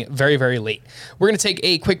Blackmon going very, very late. We're going to take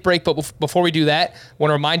a quick break, but before we do that, I want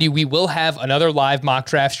to remind you we will have another live mock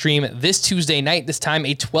draft stream this Tuesday night. This time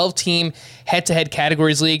a 12-team head-to-head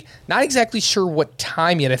categories league. Not exactly sure what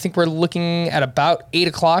time yet. I think we're looking at about 8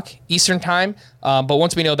 o'clock Eastern time. But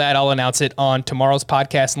once we know that, I'll announce it on tomorrow's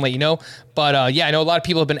podcast and let you know. But I know a lot of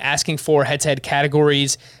people have been asking for head-to-head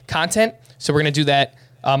categories content. So we're going to do that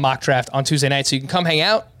mock draft on Tuesday night. So you can come hang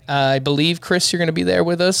out. I believe, Chris, you're going to be there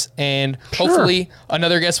with us. And hopefully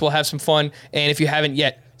another guest will have some fun. And if you haven't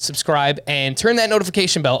yet, subscribe and turn that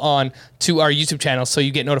notification bell on to our YouTube channel so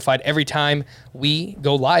you get notified every time we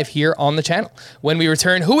go live here on the channel. When we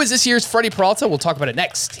return, who is this year's Freddie Peralta? We'll talk about it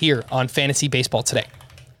next here on Fantasy Baseball Today.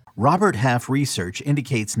 Robert Half research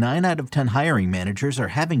indicates 9 out of 10 hiring managers are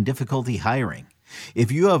having difficulty hiring.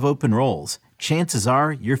 If you have open roles, chances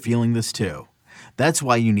are you're feeling this too. That's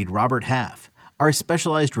why you need Robert Half. Our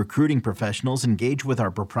specialized recruiting professionals engage with our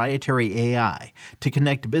proprietary AI to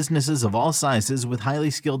connect businesses of all sizes with highly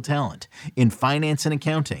skilled talent in finance and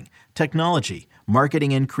accounting, technology,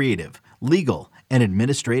 marketing and creative, legal, and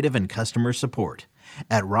administrative and customer support.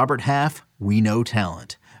 At Robert Half, we know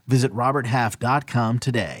talent. Visit roberthalf.com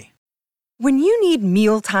today. When you need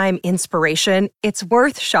mealtime inspiration, it's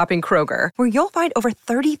worth shopping Kroger, where you'll find over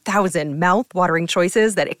 30,000 mouth-watering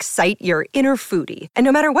choices that excite your inner foodie. And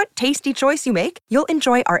no matter what tasty choice you make, you'll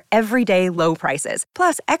enjoy our everyday low prices,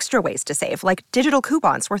 plus extra ways to save, like digital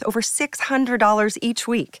coupons worth over $600 each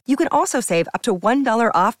week. You can also save up to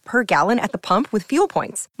 $1 off per gallon at the pump with fuel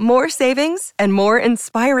points. More savings and more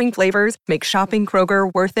inspiring flavors make shopping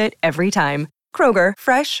Kroger worth it every time. Kroger,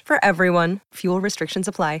 fresh for everyone. Fuel restrictions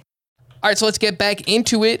apply. All right, so let's get back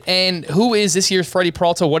into it. And who is this year's Freddie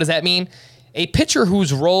Peralta? What does that mean? A pitcher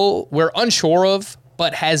whose role we're unsure of,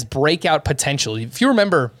 but has breakout potential. If you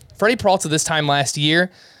remember, Freddie Peralta this time last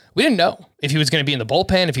year, we didn't know if he was going to be in the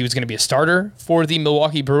bullpen, if he was going to be a starter for the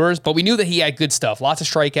Milwaukee Brewers, but we knew that he had good stuff. Lots of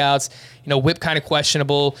strikeouts, whip kind of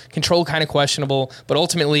questionable, control kind of questionable, but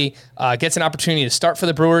ultimately gets an opportunity to start for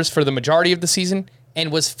the Brewers for the majority of the season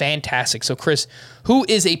and was fantastic. So, Chris, who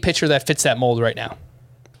is a pitcher that fits that mold right now?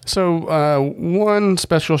 So one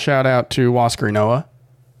special shout out to Huascar Ynoa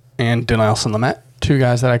and Dinelson Lamet, two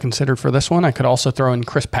guys that I considered for this one. I could also throw in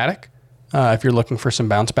Chris Paddock if you're looking for some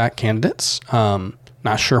bounce back candidates.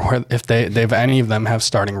 Not sure if they've any of them have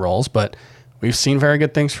starting roles, but we've seen very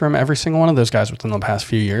good things from every single one of those guys within the past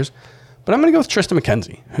few years. But I'm going to go with Triston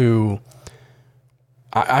McKenzie, who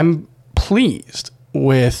I'm pleased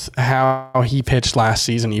with how he pitched last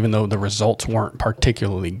season, even though the results weren't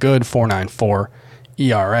particularly good, 4.94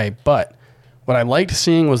 ERA. But what I liked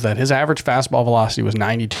seeing was that his average fastball velocity was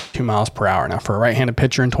 92 miles per hour. Now, for a right-handed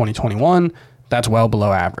pitcher in 2021, that's well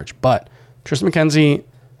below average. But Triston McKenzie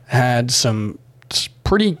had some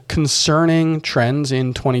pretty concerning trends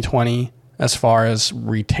in 2020 as far as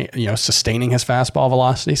sustaining his fastball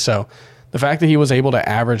velocity. So the fact that he was able to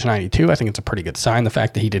average 92, I think it's a pretty good sign. The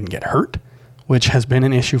fact that he didn't get hurt, which has been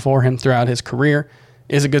an issue for him throughout his career,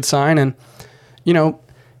 is a good sign. And,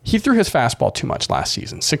 he threw his fastball too much last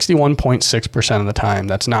season, 61.6% of the time.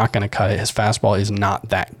 That's not going to cut it. His fastball is not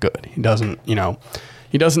that good. He doesn't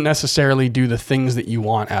necessarily do the things that you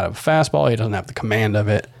want out of a fastball. He doesn't have the command of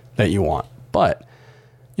it that you want. But,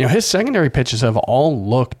 his secondary pitches have all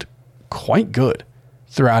looked quite good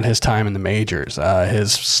throughout his time in the majors.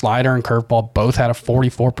 His slider and curveball both had a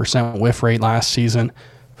 44% whiff rate last season.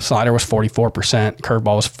 Slider was 44%,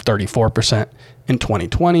 curveball was 34% in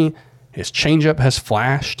 2020. His changeup has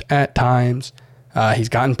flashed at times. He's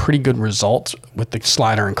gotten pretty good results with the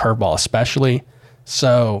slider and curveball especially.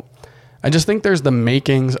 So I just think there's the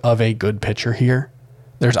makings of a good pitcher here.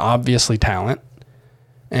 There's obviously talent.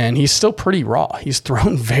 And he's still pretty raw. He's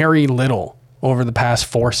thrown very little over the past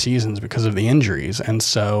 4 seasons because of the injuries. And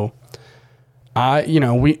so,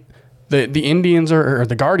 the Indians or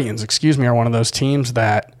the Guardians, are one of those teams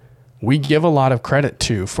that we give a lot of credit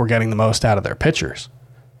to for getting the most out of their pitchers.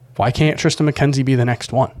 Why can't Triston McKenzie be the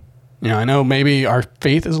next one? I know maybe our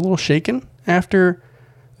faith is a little shaken after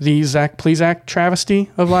the Zach Plesac travesty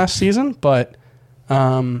of last season, but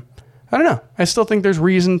I don't know. I still think there's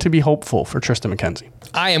reason to be hopeful for Triston McKenzie.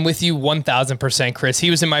 I am with you 1,000%, Chris.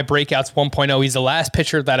 He was in my Breakouts 1.0. He's the last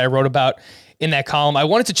pitcher that I wrote about in that column. I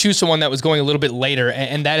wanted to choose someone that was going a little bit later,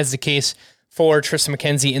 and that is the case for Triston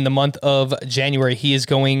McKenzie in the month of January. He is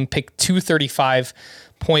going pick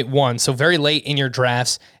 235.1, so very late in your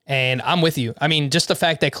drafts. And I'm with you. I mean, just the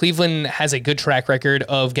fact that Cleveland has a good track record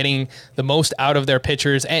of getting the most out of their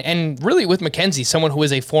pitchers, and really with McKenzie, someone who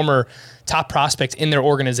is a former top prospect in their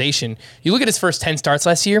organization. You look at his first 10 starts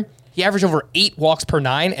last year, he averaged over 8 walks per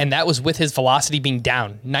 9, and that was with his velocity being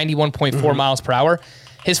down, 91.4 miles per hour.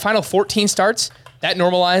 His final 14 starts, that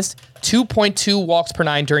normalized 2.2 walks per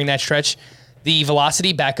 9 during that stretch. The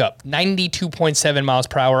velocity back up, 92.7 miles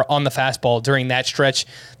per hour on the fastball during that stretch.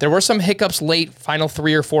 There were some hiccups late, final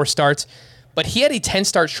 3 or 4 starts, but he had a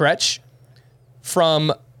 10-start stretch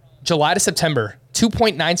from July to September,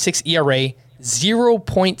 2.96 ERA,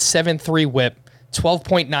 0.73 whip,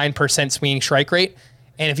 12.9% swinging strike rate.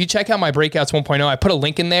 And if you check out my Breakouts 1.0, I put a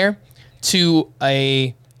link in there to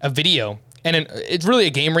a video. And it's really a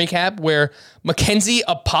game recap where McKenzie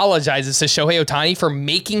apologizes to Shohei Ohtani for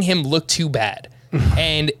making him look too bad.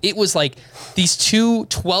 And it was like these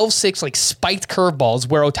 12-6 spiked curveballs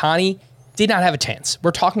where Ohtani did not have a chance. We're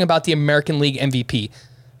talking about the American League MVP.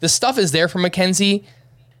 The stuff is there for McKenzie.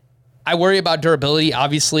 I worry about durability,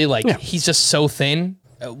 obviously. He's just so thin.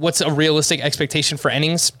 What's a realistic expectation for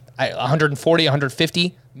innings? 140,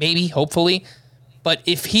 150, maybe, hopefully. But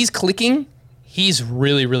if he's clicking, he's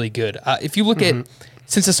really, really good. If you look at,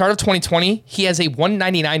 since the start of 2020, he has a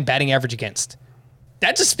 199 batting average against.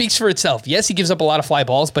 That just speaks for itself. Yes, he gives up a lot of fly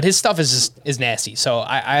balls, but his stuff is nasty. So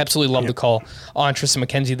I absolutely love the call on Triston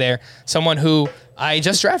McKenzie there. Someone who I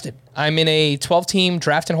just drafted. I'm in a 12-team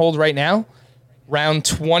draft and hold right now. Round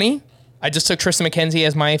 20, I just took Tristan McKenzie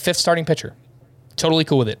as my 5th starting pitcher. Totally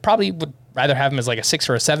cool with it. Probably would rather have him as like a 6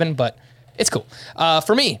 or a 7, but it's cool.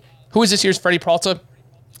 For me, who is this year's Freddie Peralta?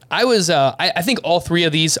 I think all 3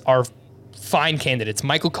 of these are fine candidates.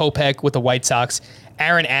 Michael Kopech with the White Sox,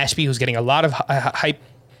 Aaron Ashby, who's getting a lot of hype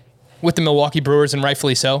with the Milwaukee Brewers, and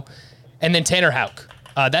rightfully so, and then Tanner Houck.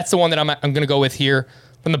 That's the one that I'm going to go with here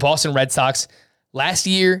from the Boston Red Sox. Last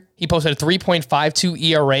year, he posted a 3.52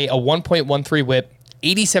 ERA, a 1.13 whip,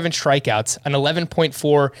 87 strikeouts, an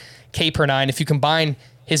 11.4 K per 9. If you combine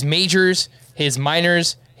his majors, his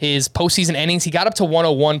minors, his postseason innings, he got up to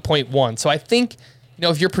 101.1. So I think,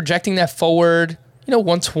 if you're projecting that forward,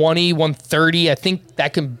 120, 130, I think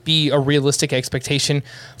that can be a realistic expectation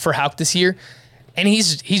for Houck this year. And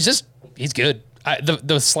he's good.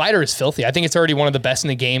 The slider is filthy. I think it's already one of the best in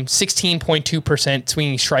the game. 16.2%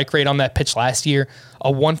 swinging strike rate on that pitch last year, a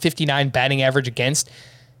 159 batting average against.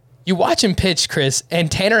 You watch him pitch, Chris, and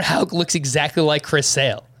Tanner Houck looks exactly like Chris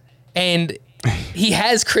Sale. And he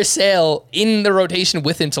has Chris Sale in the rotation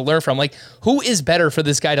with him to learn from. Like, who is better for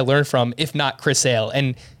this guy to learn from if not Chris Sale?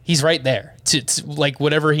 And he's right there. To like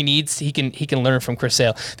whatever he needs, he can learn from Chris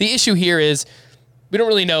Sale. The issue here is we don't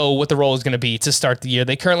really know what the role is going to be to start the year.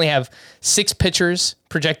 They currently have 6 pitchers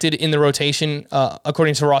projected in the rotation,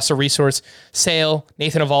 according to Roster Resource: Sale,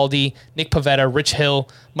 Nathan Eovaldi, Nick Pivetta, Rich Hill,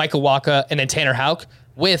 Michael Wacha, and then Tanner Houck,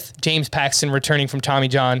 with James Paxton returning from Tommy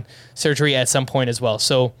John surgery at some point as well.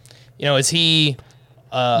 So, is he...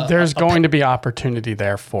 There's going to be opportunity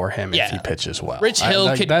there for him if he pitches well. Rich Hill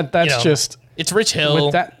it's Rich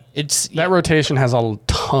Hill. With that rotation has a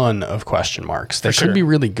ton of question marks. They could be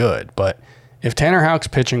really good, but if Tanner Houck's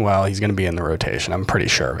pitching well, he's going to be in the rotation. I'm pretty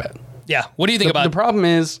sure of it. Yeah. What do you think about the problem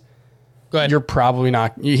is, go ahead.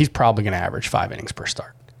 He's probably going to average 5 innings per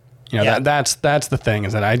start. That's the thing,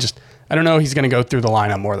 is that I don't know he's going to go through the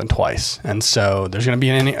lineup more than twice. And so there's going to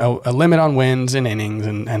be a limit on wins and innings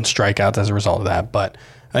and strikeouts as a result of that. But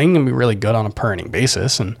I think he's going to be really good on a per inning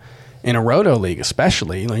basis. And in a roto league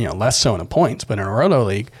especially, less so in the points, but in a roto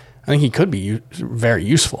league, I think he could be very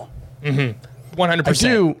useful. Mm-hmm.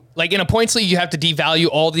 100%. Like in a points league, you have to devalue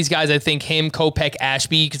all these guys. I think him, Kopech,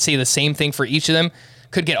 Ashby, you could say the same thing for each of them.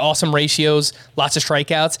 Could get awesome ratios, lots of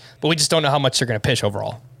strikeouts, but we just don't know how much they're going to pitch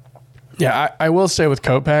overall. Yeah, I will say with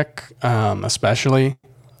Kopech, especially,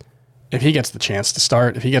 if he gets the chance to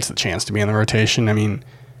start, if he gets the chance to be in the rotation, I mean,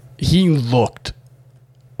 he looked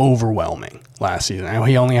overwhelming last season. I know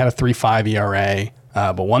he only had a 3.5 ERA,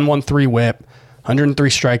 but 1.13 whip, 103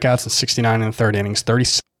 strikeouts and 69 in the third innings,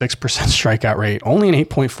 36% strikeout rate, only an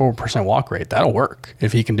 8.4% walk rate. That'll work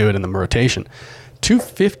if he can do it in the rotation.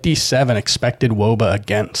 257 expected WOBA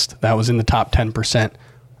against. That was in the top 10%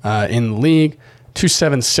 in the league.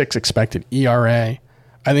 2.76 expected ERA.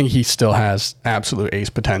 I think he still has absolute ace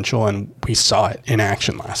potential, and we saw it in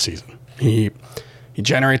action last season. He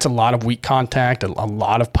generates a lot of weak contact, a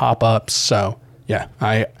lot of pop-ups. So, yeah,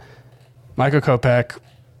 Michael Kopech,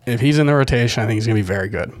 if he's in the rotation, I think he's going to be very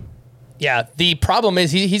good. Yeah, the problem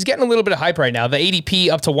is he's getting a little bit of hype right now. The ADP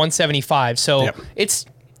up to 175, so it's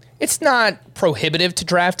not prohibitive to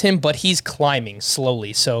draft him, but he's climbing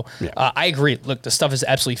slowly. So I agree. Look, the stuff is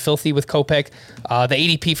absolutely filthy with Kopech. The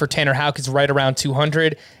ADP for Tanner Houck is right around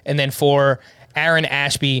 200, and then for Aaron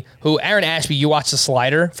Ashby, you watch the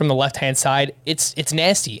slider from the left-hand side, it's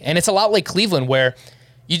nasty, and it's a lot like Cleveland, where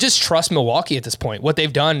you just trust Milwaukee at this point. What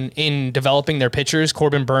they've done in developing their pitchers,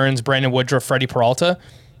 Corbin Burns, Brandon Woodruff, Freddie Peralta,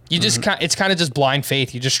 it's kind of just blind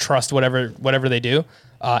faith. You just trust whatever they do.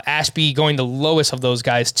 Ashby going the lowest of those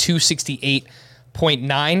guys,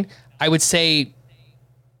 268.9. I would say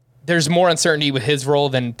there's more uncertainty with his role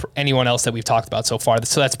than anyone else that we've talked about so far.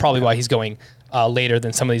 So that's probably why he's going later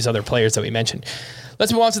than some of these other players that we mentioned.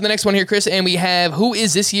 Let's move on to the next one here, Chris. And we have, who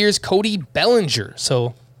is this year's Cody Bellinger?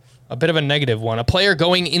 So a bit of a negative one. A player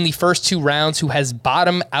going in the first 2 rounds who has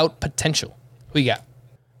bottom out potential. Who you got?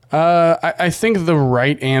 I think the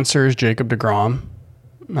right answer is Jacob deGrom.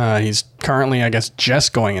 He's currently, I guess,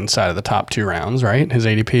 just going inside of the top 2 rounds, right? His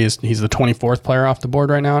ADP he's the 24th player off the board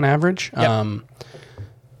right now on average. Yep.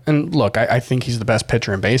 And look, I think he's the best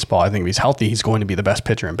pitcher in baseball. I think if he's healthy, he's going to be the best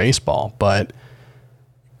pitcher in baseball. But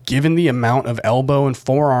given the amount of elbow and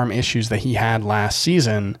forearm issues that he had last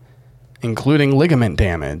season, including ligament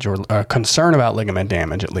damage or a concern about ligament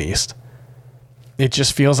damage at least, it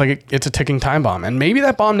just feels like it's a ticking time bomb. And maybe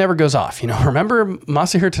that bomb never goes off. Remember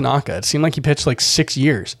Masahiro Tanaka? It seemed like he pitched like 6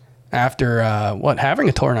 years after having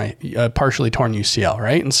a partially torn UCL,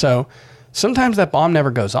 right? And so sometimes that bomb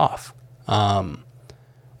never goes off.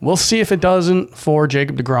 We'll see if it doesn't for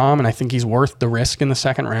Jacob deGrom, and I think he's worth the risk in the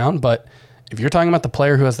second round. But if you're talking about the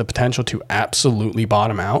player who has the potential to absolutely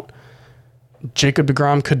bottom out, Jacob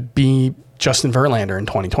deGrom could be Justin Verlander in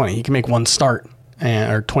 2020. He can make one start,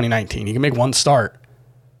 or 2019. He can make one start,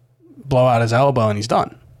 blow out his elbow, and he's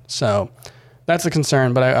done. So that's a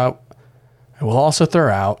concern. But I will also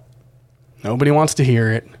throw out, nobody wants to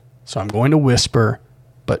hear it, so I'm going to whisper,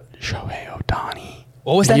 but Shohei Ohtani.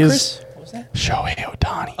 What was that, Chris? What was that? Shohei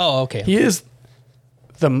Ohtani. Oh, okay. He is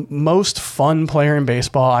the most fun player in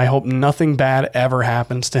baseball. I hope nothing bad ever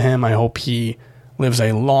happens to him. I hope he lives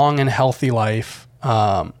a long and healthy life.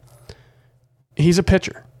 He's a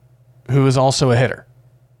pitcher who is also a hitter.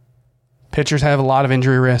 Pitchers have a lot of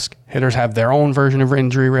injury risk. Hitters have their own version of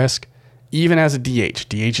injury risk. Even as a DH,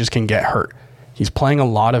 DHs can get hurt. He's playing a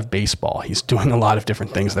lot of baseball. He's doing a lot of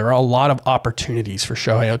different things. There are a lot of opportunities for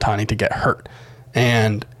Shohei Ohtani to get hurt.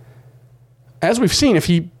 And as we've seen, if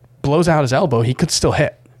he blows out his elbow, he could still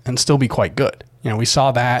hit and still be quite good. You know, we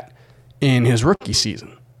saw that in his rookie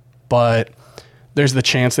season. But there's the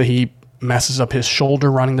chance that he messes up his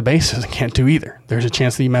shoulder running the bases and can't do either. There's a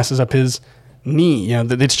chance that he messes up his knee. You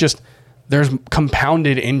know, it's just, there's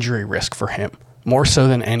compounded injury risk for him, more so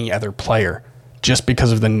than any other player, just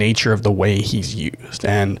because of the nature of the way he's used.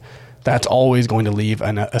 And that's always going to leave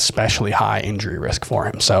an especially high injury risk for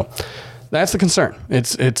him. So that's the concern.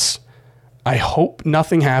 I hope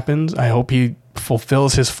nothing happens. I hope he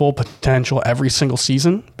fulfills his full potential every single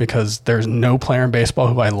season, because there's no player in baseball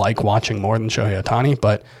who I like watching more than Shohei Ohtani,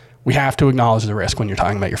 but we have to acknowledge the risk when you're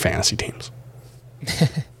talking about your fantasy teams.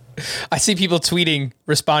 I see people tweeting,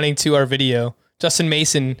 responding to our video. Justin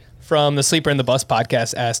Mason from the Sleeper in the Bus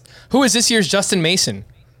podcast asked, who is this year's Justin Mason?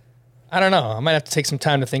 I don't know. I might have to take some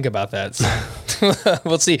time to think about that. So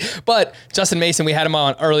we'll see. But Justin Mason, we had him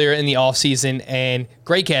on earlier in the offseason, and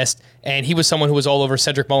great guest. And he was someone who was all over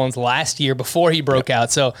Cedric Mullins last year before he broke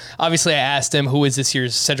out. So obviously I asked him, who is this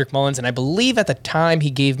year's Cedric Mullins? And I believe at the time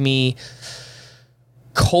he gave me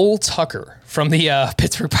Cole Tucker from the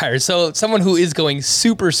Pittsburgh Pirates. So someone who is going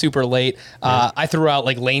super, super late. I threw out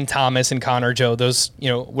like Lane Thomas and Connor Joe. Those,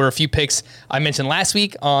 were a few picks I mentioned last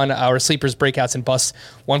week on our Sleepers, Breakouts, and Busts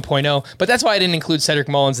 1.0. But that's why I didn't include Cedric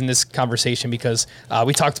Mullins in this conversation, because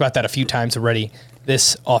we talked about that a few times already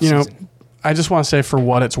this offseason. I just want to say, for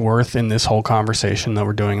what it's worth in this whole conversation that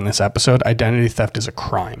we're doing in this episode, identity theft is a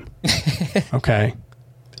crime. Okay?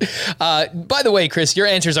 By the way, Chris, your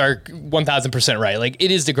answers are 1,000% right. Like, it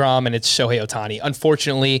is DeGrom and it's Shohei Ohtani.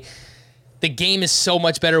 Unfortunately, the game is so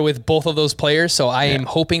much better with both of those players, so I am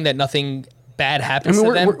hoping that nothing bad happens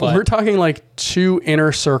to them. We're talking like two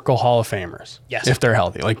inner circle Hall of Famers, yes, if they're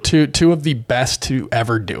healthy. Like two of the best to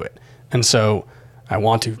ever do it. And so I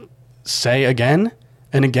want to say again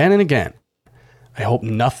and again and again, I hope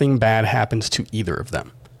nothing bad happens to either of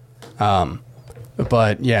them.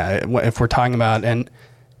 But yeah, if we're talking about, and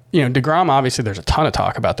DeGrom, obviously there's a ton of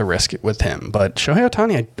talk about the risk with him, but Shohei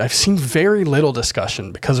Ohtani, I've seen very little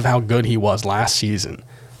discussion because of how good he was last season.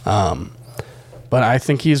 But I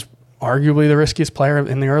think he's arguably the riskiest player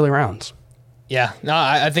in the early rounds. Yeah, no,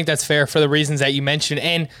 I think that's fair for the reasons that you mentioned.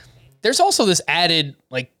 And there's also this added,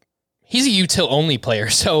 like, he's a util only player.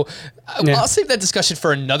 So I'll save that discussion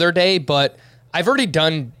for another day, but I've already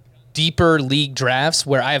done deeper league drafts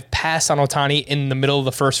where I have passed on Ohtani in the middle of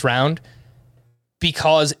the first round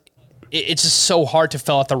because it's just so hard to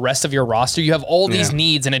fill out the rest of your roster. You have all these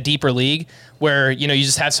needs in a deeper league where, you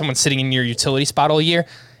just have someone sitting in your utility spot all year.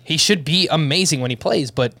 He should be amazing when he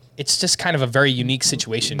plays, but it's just kind of a very unique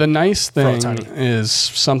situation. The nice thing is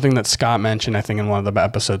something that Scott mentioned, I think, in one of the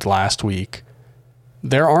episodes last week.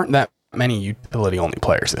 There aren't that many utility only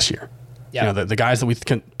players this year. Yeah. The guys that we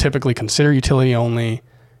typically consider utility only,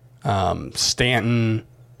 Stanton,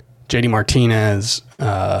 JD Martinez,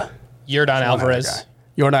 Yordan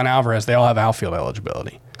Alvarez, they all have outfield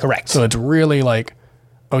eligibility. Correct. So it's really like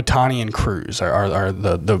Ohtani and Cruz are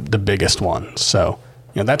the biggest ones. So,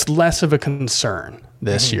 that's less of a concern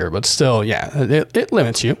this year, but still, it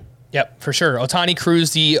limits you. Yep, for sure. Ohtani,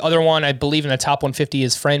 Cruz, the other one I believe in the top 150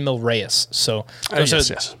 is Franmil Reyes. So those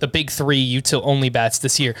are the big three util only bats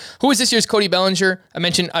this year. Who is this year's Cody Bellinger?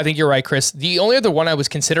 I think you're right, Chris. The only other one I was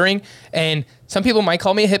considering, and some people might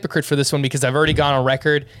call me a hypocrite for this one because I've already gone on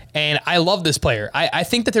record, and I love this player. I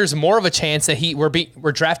think that there's more of a chance that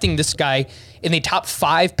we're drafting this guy in the top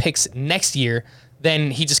 5 picks next year than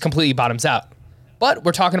he just completely bottoms out. But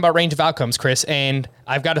we're talking about range of outcomes, Chris, and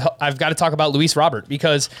I've got to talk about Luis Robert,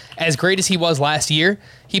 because as great as he was last year,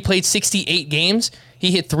 he played 68 games.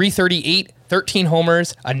 He hit .338, 13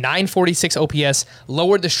 homers, a .946 OPS,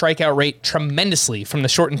 lowered the strikeout rate tremendously from the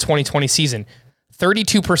shortened 2020 season.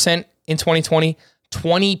 32% in 2020,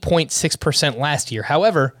 20.6% last year.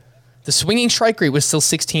 However, the swinging strike rate was still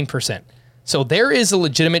 16%. So there is a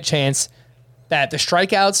legitimate chance that the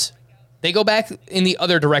strikeouts, they go back in the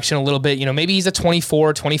other direction a little bit. Maybe he's a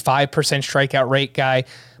 24, 25% strikeout rate guy,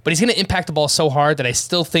 but he's going to impact the ball so hard that I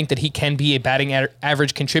still think that he can be a batting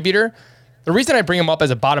average contributor. The reason I bring him up as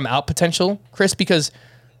a bottom out potential, Chris, because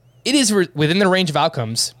it is within the range of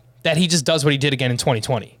outcomes that he just does what he did again in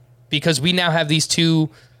 2020. Because we now have these two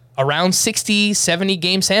around 60, 70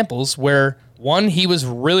 game samples where one, he was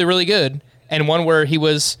really, really good, and one where he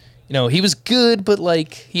was, he was good, but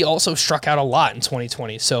he also struck out a lot in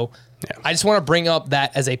 2020. So I just want to bring up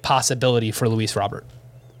that as a possibility for Luis Robert.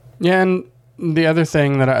 Yeah, and the other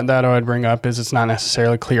thing that I would bring up is it's not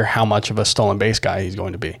necessarily clear how much of a stolen base guy he's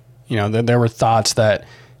going to be. There were thoughts that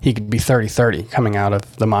he could be 30-30 coming out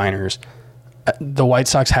of the minors. The White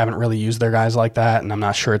Sox haven't really used their guys like that, and I'm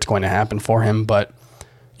not sure it's going to happen for him. But,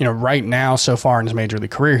 right now, so far in his major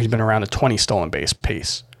league career, he's been around a 20 stolen base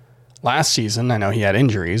pace. Last season, I know he had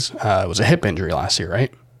injuries. It was a hip injury last year,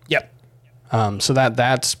 right? Yep. So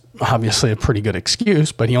that's obviously a pretty good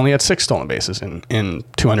excuse, but he only had 6 stolen bases in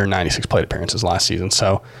 296 plate appearances last season.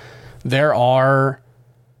 So there are...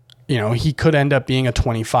 he could end up being a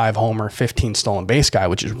 25 homer, 15 stolen base guy,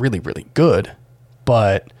 which is really, really good.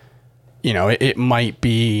 But, it might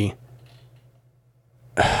be,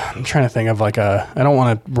 I'm trying to think of I don't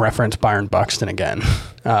want to reference Byron Buxton again.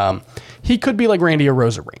 He could be like Randy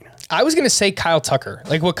Arozarena. I was going to say Kyle Tucker,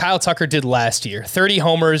 like what Kyle Tucker did last year, 30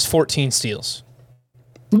 homers, 14 steals.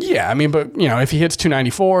 Yeah, but if he hits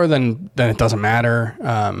 294, then it doesn't matter.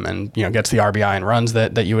 And gets the RBI and runs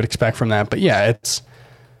that you would expect from that. But yeah,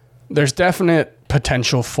 there's definite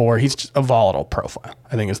potential for, he's just a volatile profile,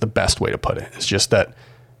 I think is the best way to put it. It's just that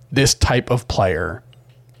this type of player,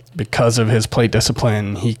 because of his plate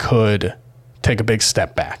discipline, he could take a big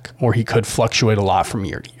step back, or he could fluctuate a lot from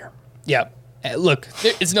year to year. Yeah. Look,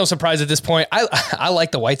 it's no surprise at this point. I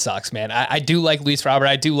like the White Sox, man. I do like Luis Robert.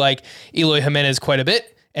 I do like Eloy Jimenez quite a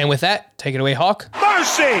bit. And with that, take it away, Hawk.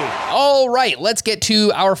 Mercy! All right, let's get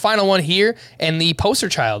to our final one here, and the poster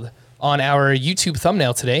child on our YouTube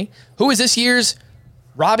thumbnail today. Who is this year's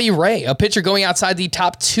Robbie Ray, a pitcher going outside the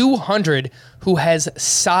top 200 who has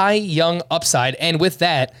Cy Young upside, and with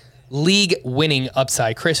that, league-winning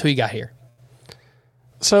upside. Chris, who you got here?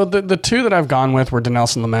 So the two that I've gone with were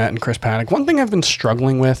Dinelson Lamet and Chris Paddack. One thing I've been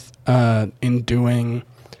struggling with in doing,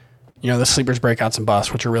 the sleepers, breakouts, and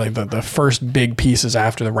busts, which are really the first big pieces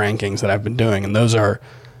after the rankings that I've been doing, and those are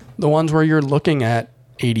the ones where you're looking at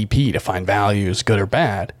ADP to find values, good or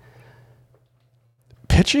bad.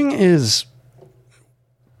 Pitching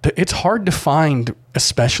it's hard to find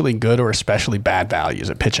especially good or especially bad values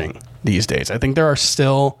at pitching these days. I think there are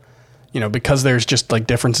still, because there's just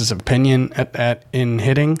differences of opinion in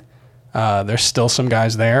hitting, there's still some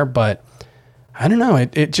guys there, but I don't know.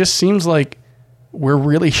 It just seems like we're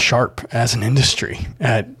really sharp as an industry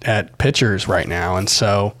at pitchers right now. And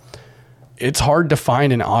so it's hard to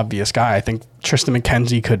find an obvious guy. I think Tristan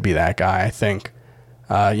McKenzie could be that guy. I think,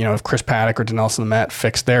 if Chris Paddack or Dinelson Lamet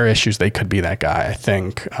fix their issues, they could be that guy. I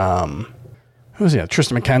think,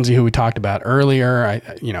 Tristan McKenzie, who we talked about earlier.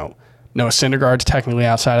 Noah Syndergaard's technically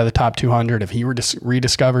outside of the top 200 if he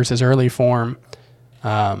rediscovers his early form.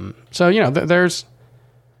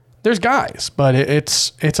 There's guys, but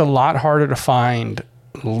it's a lot harder to find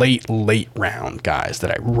late round guys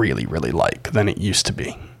that I really, really like than it used to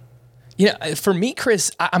be. For me,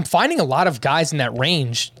 Chris, I'm finding a lot of guys in that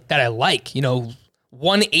range that I like,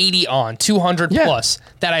 180 on, 200 plus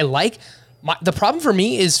that I like. The problem for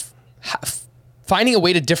me is finding a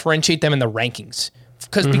way to differentiate them in the rankings.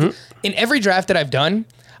 Because in every draft that I've done,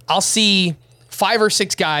 I'll see 5 or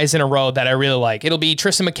 6 guys in a row that I really like. It'll be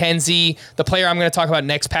Tristan McKenzie, the player I'm going to talk about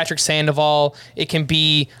next, Patrick Sandoval. It can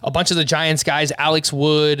be a bunch of the Giants guys, Alex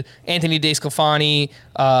Wood, Anthony DeSclafani,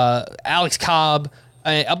 Alex Cobb,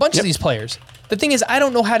 a bunch of these players. The thing is, I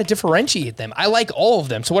don't know how to differentiate them. I like all of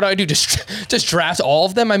them. So what do? Just draft all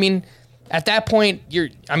of them? At that point, you're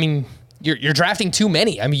drafting too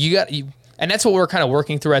many. And that's what we're kind of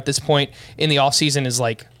working through at this point in the offseason is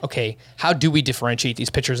okay, how do we differentiate these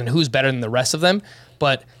pitchers and who's better than the rest of them?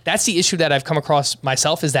 But that's the issue that I've come across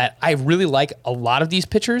myself is that I really like a lot of these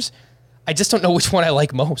pitchers. I just don't know which one I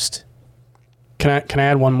like most. Can I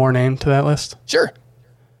add one more name to that list? Sure.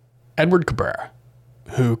 Edward Cabrera,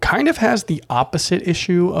 who kind of has the opposite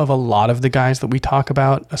issue of a lot of the guys that we talk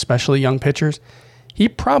about, especially young pitchers. He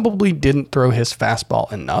probably didn't throw his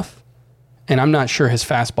fastball enough. And I'm not sure his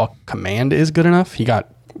fastball command is good enough. He got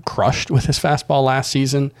crushed with his fastball last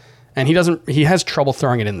season, and he has trouble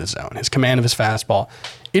throwing it in the zone. His command of his fastball,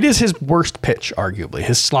 it is his worst pitch, arguably.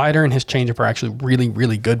 His slider and his changeup are actually really,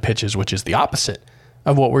 really good pitches, which is the opposite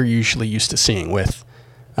of what we're usually used to seeing with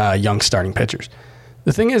young starting pitchers.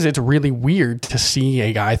 The thing is, it's really weird to see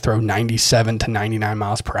a guy throw 97 to 99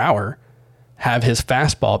 miles per hour, have his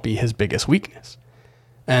fastball be his biggest weakness.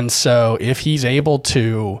 And so if he's able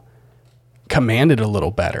to command it a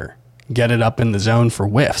little better, get it up in the zone for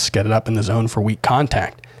whiffs, get it up in the zone for weak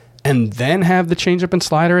contact, and then have the changeup and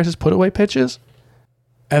slider as his put-away pitches,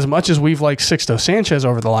 as much as we've liked Sixto Sanchez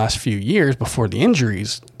over the last few years before the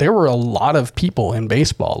injuries, there were a lot of people in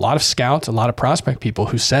baseball, a lot of scouts, a lot of prospect people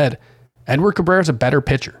who said Edward Cabrera is a better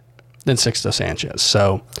pitcher than Sixto Sanchez.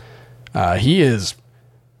 So he is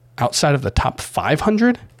outside of the top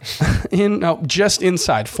 500 just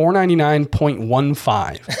inside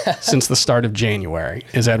 499.15 since the start of January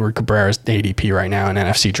is Edward Cabrera's ADP right now in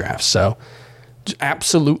NFC drafts. So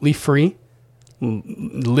absolutely free.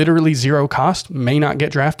 Literally zero cost, may not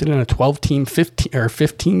get drafted in a 12-team,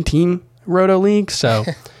 15-team roto league. So,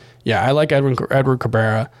 yeah, I like Edward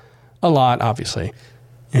Cabrera a lot, obviously.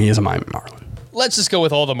 And he is a Miami Marlin. Let's just go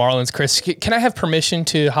with all the Marlins, Chris. Can I have permission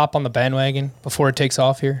to hop on the bandwagon before it takes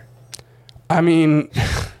off here? I mean,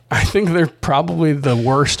 I think they're probably the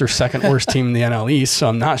worst or second worst team in the NL East, so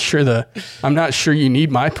I'm not sure you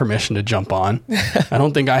need my permission to jump on. I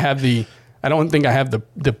don't think I have the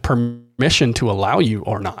permission to allow you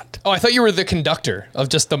or not. Oh, I thought you were the conductor of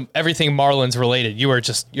just everything Marlins related. You're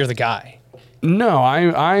the guy. No,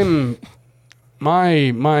 I'm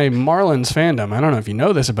my Marlins fandom. I don't know if you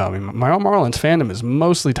know this about me. My Marlins fandom is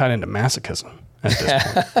mostly tied into masochism at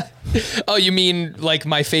this point. Oh, you mean like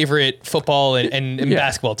my favorite football and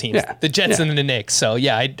basketball teams, the Jets and the Knicks. So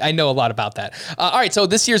yeah, I know a lot about that. All right, so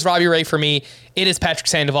this year's Robbie Ray for me, it is Patrick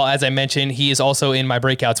Sandoval. As I mentioned, he is also in my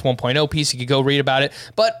Breakouts 1.0 piece. You could go read about it,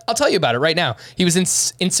 but I'll tell you about it right now. He was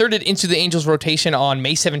inserted into the Angels rotation on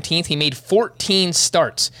May 17th. He made 14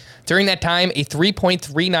 starts. During that time, a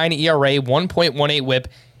 3.39 ERA, 1.18 whip,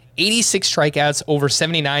 86 strikeouts, over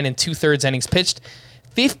 79 and 2/3 innings pitched,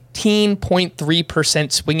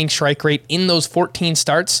 15.3% swinging strike rate in those 14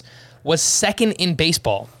 starts, was second in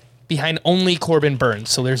baseball behind only Corbin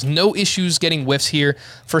Burns. So there's no issues getting whiffs here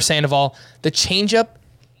for Sandoval. The changeup,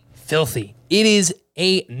 filthy. It is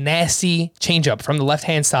a nasty changeup from the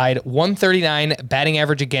left-hand side, 139 batting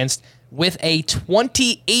average against with a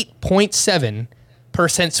 28.7%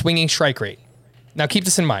 swinging strike rate. Now keep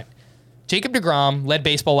this in mind. Jacob deGrom led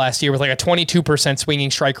baseball last year with like a 22% swinging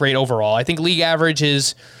strike rate overall. I think league average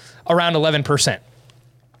is around 11%.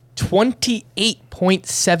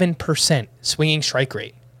 28.7% swinging strike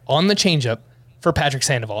rate on the changeup for Patrick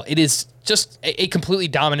Sandoval. It is just a completely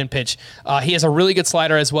dominant pitch. He has a really good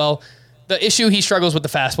slider as well. The issue, he struggles with the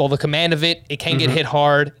fastball. The command of it can get hit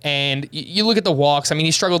hard. And you look at the walks. I mean,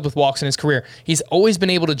 he struggled with walks in his career. He's always been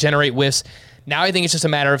able to generate whiffs. Now I think it's just a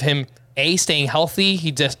matter of him, staying healthy.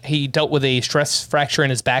 He dealt with a stress fracture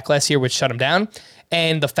in his back last year, which shut him down,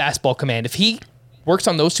 and the fastball command. If he works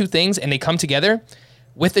on those two things and they come together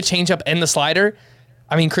with the changeup and the slider,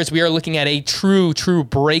 I mean, Chris, we are looking at a true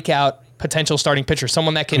breakout potential starting pitcher,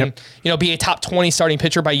 someone that can, be a top 20 starting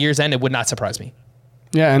pitcher by year's end. It would not surprise me.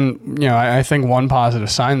 Yeah, and I think one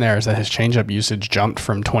positive sign there is that his changeup usage jumped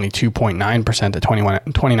from 22.9% to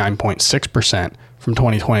 29.6% from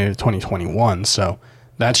 2020 to 2021. So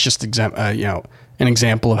that's just an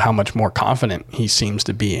example of how much more confident he seems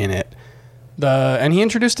to be in it. And he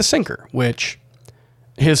introduced a sinker, which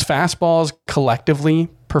his fastballs collectively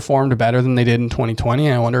performed better than they did in 2020.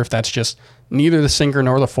 And I wonder if that's just neither the sinker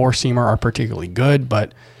nor the four-seamer are particularly good,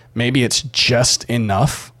 but maybe it's just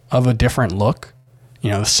enough of a different look.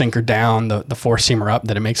 The sinker down, the four-seamer up,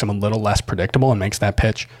 that it makes him a little less predictable and makes that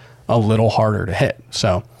pitch a little harder to hit.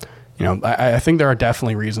 So, I think there are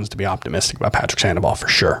definitely reasons to be optimistic about Patrick Sandoval for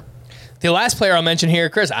sure. The last player I'll mention here,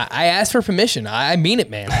 Chris, I asked for permission. I mean it,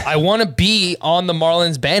 man. I want to be on the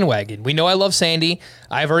Marlins bandwagon. We know I love Sandy.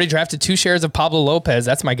 I've already drafted 2 shares of Pablo Lopez.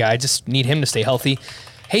 That's my guy. I just need him to stay healthy.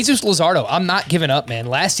 Jesus Luzardo, I'm not giving up, man.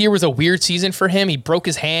 Last year was a weird season for him. He broke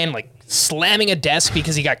his hand, slamming a desk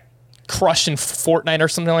because he got crushed in Fortnite or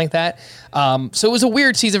something like that. So it was a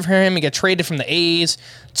weird season for him. He got traded from the A's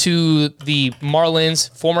to the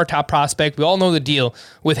Marlins, former top prospect. We all know the deal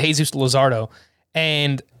with Jesus Luzardo.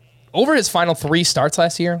 And over his final 3 starts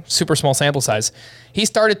last year, super small sample size, he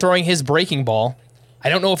started throwing his breaking ball. I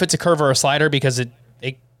don't know if it's a curve or a slider because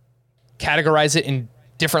they categorize it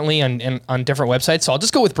differently on different websites. So I'll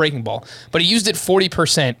just go with breaking ball. But he used it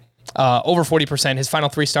 40%. Over 40% his final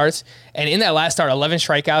 3 starts. And in that last start, 11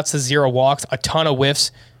 strikeouts to 0 walks, a ton of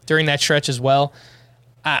whiffs during that stretch as well.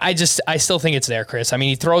 I still think it's there, Chris. I mean,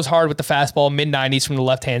 he throws hard with the fastball, mid-90s from the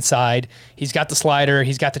left-hand side. He's got the slider.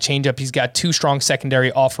 He's got the changeup. He's got 2 strong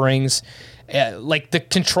secondary offerings. The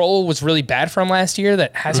control was really bad for him last year.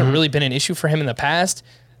 That hasn't really been an issue for him in the past.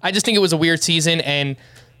 I just think it was a weird season, and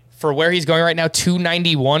for where he's going right now,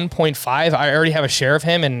 291.5, I already have a share of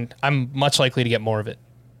him, and I'm much likely to get more of it.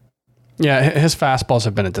 Yeah, his fastballs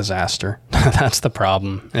have been a disaster. That's the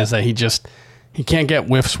problem, is that he can't get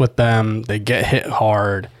whiffs with them. They get hit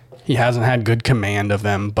hard. He hasn't had good command of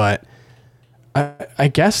them, but I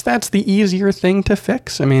guess that's the easier thing to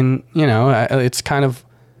fix. I mean, it's kind of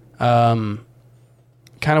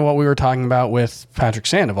what we were talking about with Patrick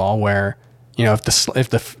Sandoval, where, if the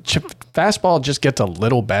fastball just gets a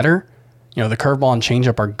little better, the curveball and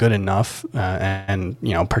changeup are good enough, and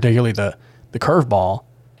particularly the curveball,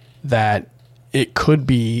 that it could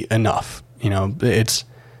be enough. It's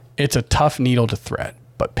a tough needle to thread,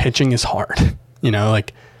 but pitching is hard.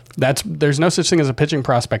 There's no such thing as a pitching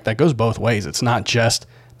prospect that goes both ways. It's not just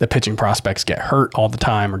the pitching prospects get hurt all the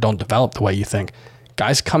time or don't develop the way you think.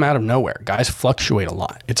 Guys come out of nowhere. Guys fluctuate a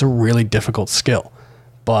lot. It's a really difficult skill,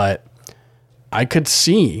 but I could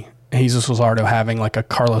see Jesus Luzardo having like a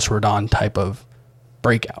Carlos Rodon type of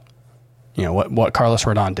breakout. What Carlos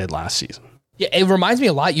Rodon did last season. Yeah, it reminds me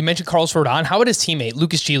a lot. You mentioned Carlos Rodon. How about his teammate,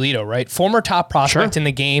 Lucas Giolito, right? Former top prospect in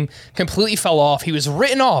the game, completely fell off. He was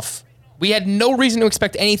written off. We had no reason to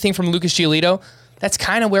expect anything from Lucas Giolito. That's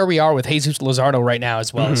kind of where we are with Jesus Luzardo right now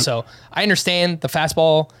as well. Mm-hmm. So I understand the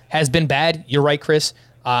fastball has been bad. You're right, Chris.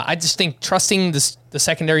 I just think trusting the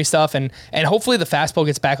secondary stuff and hopefully the fastball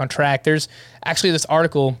gets back on track. There's actually this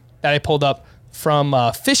article that I pulled up from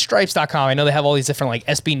fishstripes.com. I know they have all these different like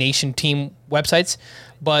SB Nation team websites,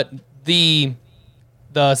 but the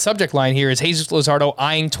subject line here is Jesus Luzardo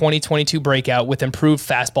eyeing 2022 breakout with improved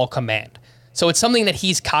fastball command. So it's something that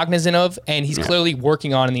he's cognizant of and he's clearly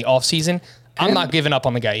working on in the offseason. I'm not giving up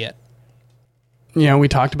on the guy yet. We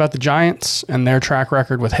talked about the Giants and their track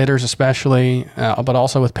record with hitters especially, but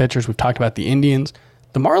also with pitchers. We've talked about the Indians.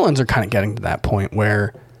 The Marlins are kind of getting to that point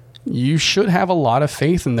where you should have a lot of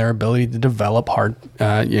faith in their ability to develop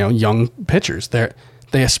young pitchers. There's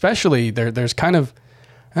kind of,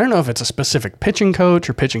 I don't know if it's a specific pitching coach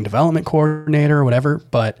or pitching development coordinator or whatever,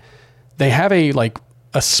 but they have a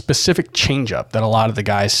specific changeup that a lot of the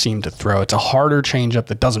guys seem to throw. It's a harder changeup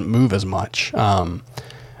that doesn't move as much.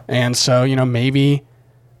 And so, maybe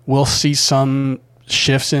we'll see some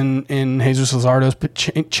shifts in Jesus Luzardo's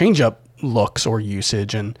changeup looks or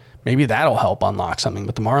usage, and maybe that'll help unlock something.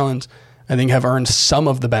 But the Marlins, I think, have earned some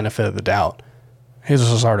of the benefit of the doubt. Jesus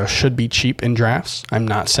Luzardo should be cheap in drafts. I'm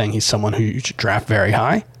not saying he's someone who you should draft very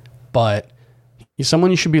high, but he's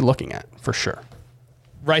someone you should be looking at for sure.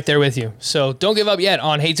 Right there with you. So don't give up yet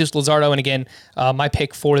on Jesus Luzardo. And again, my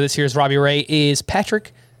pick for this year's Robbie Ray is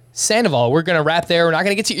Patrick Sandoval. We're going to wrap there. We're not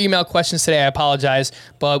going to get to your email questions today. I apologize,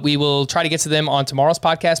 but we will try to get to them on tomorrow's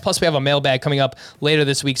podcast. Plus, we have a mailbag coming up later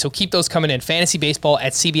this week, so keep those coming in.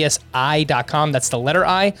 fantasybaseball@cbsi.com. That's the letter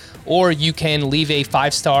I. Or you can leave a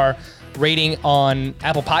 5-star rating on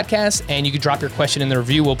Apple Podcasts, and you can drop your question in the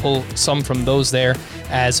review. We'll pull some from those there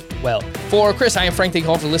as well. For Chris, I am Frank. Thank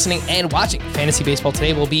you all for listening and watching Fantasy Baseball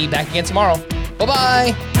Today. We'll be back again tomorrow.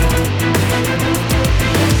 Bye-bye.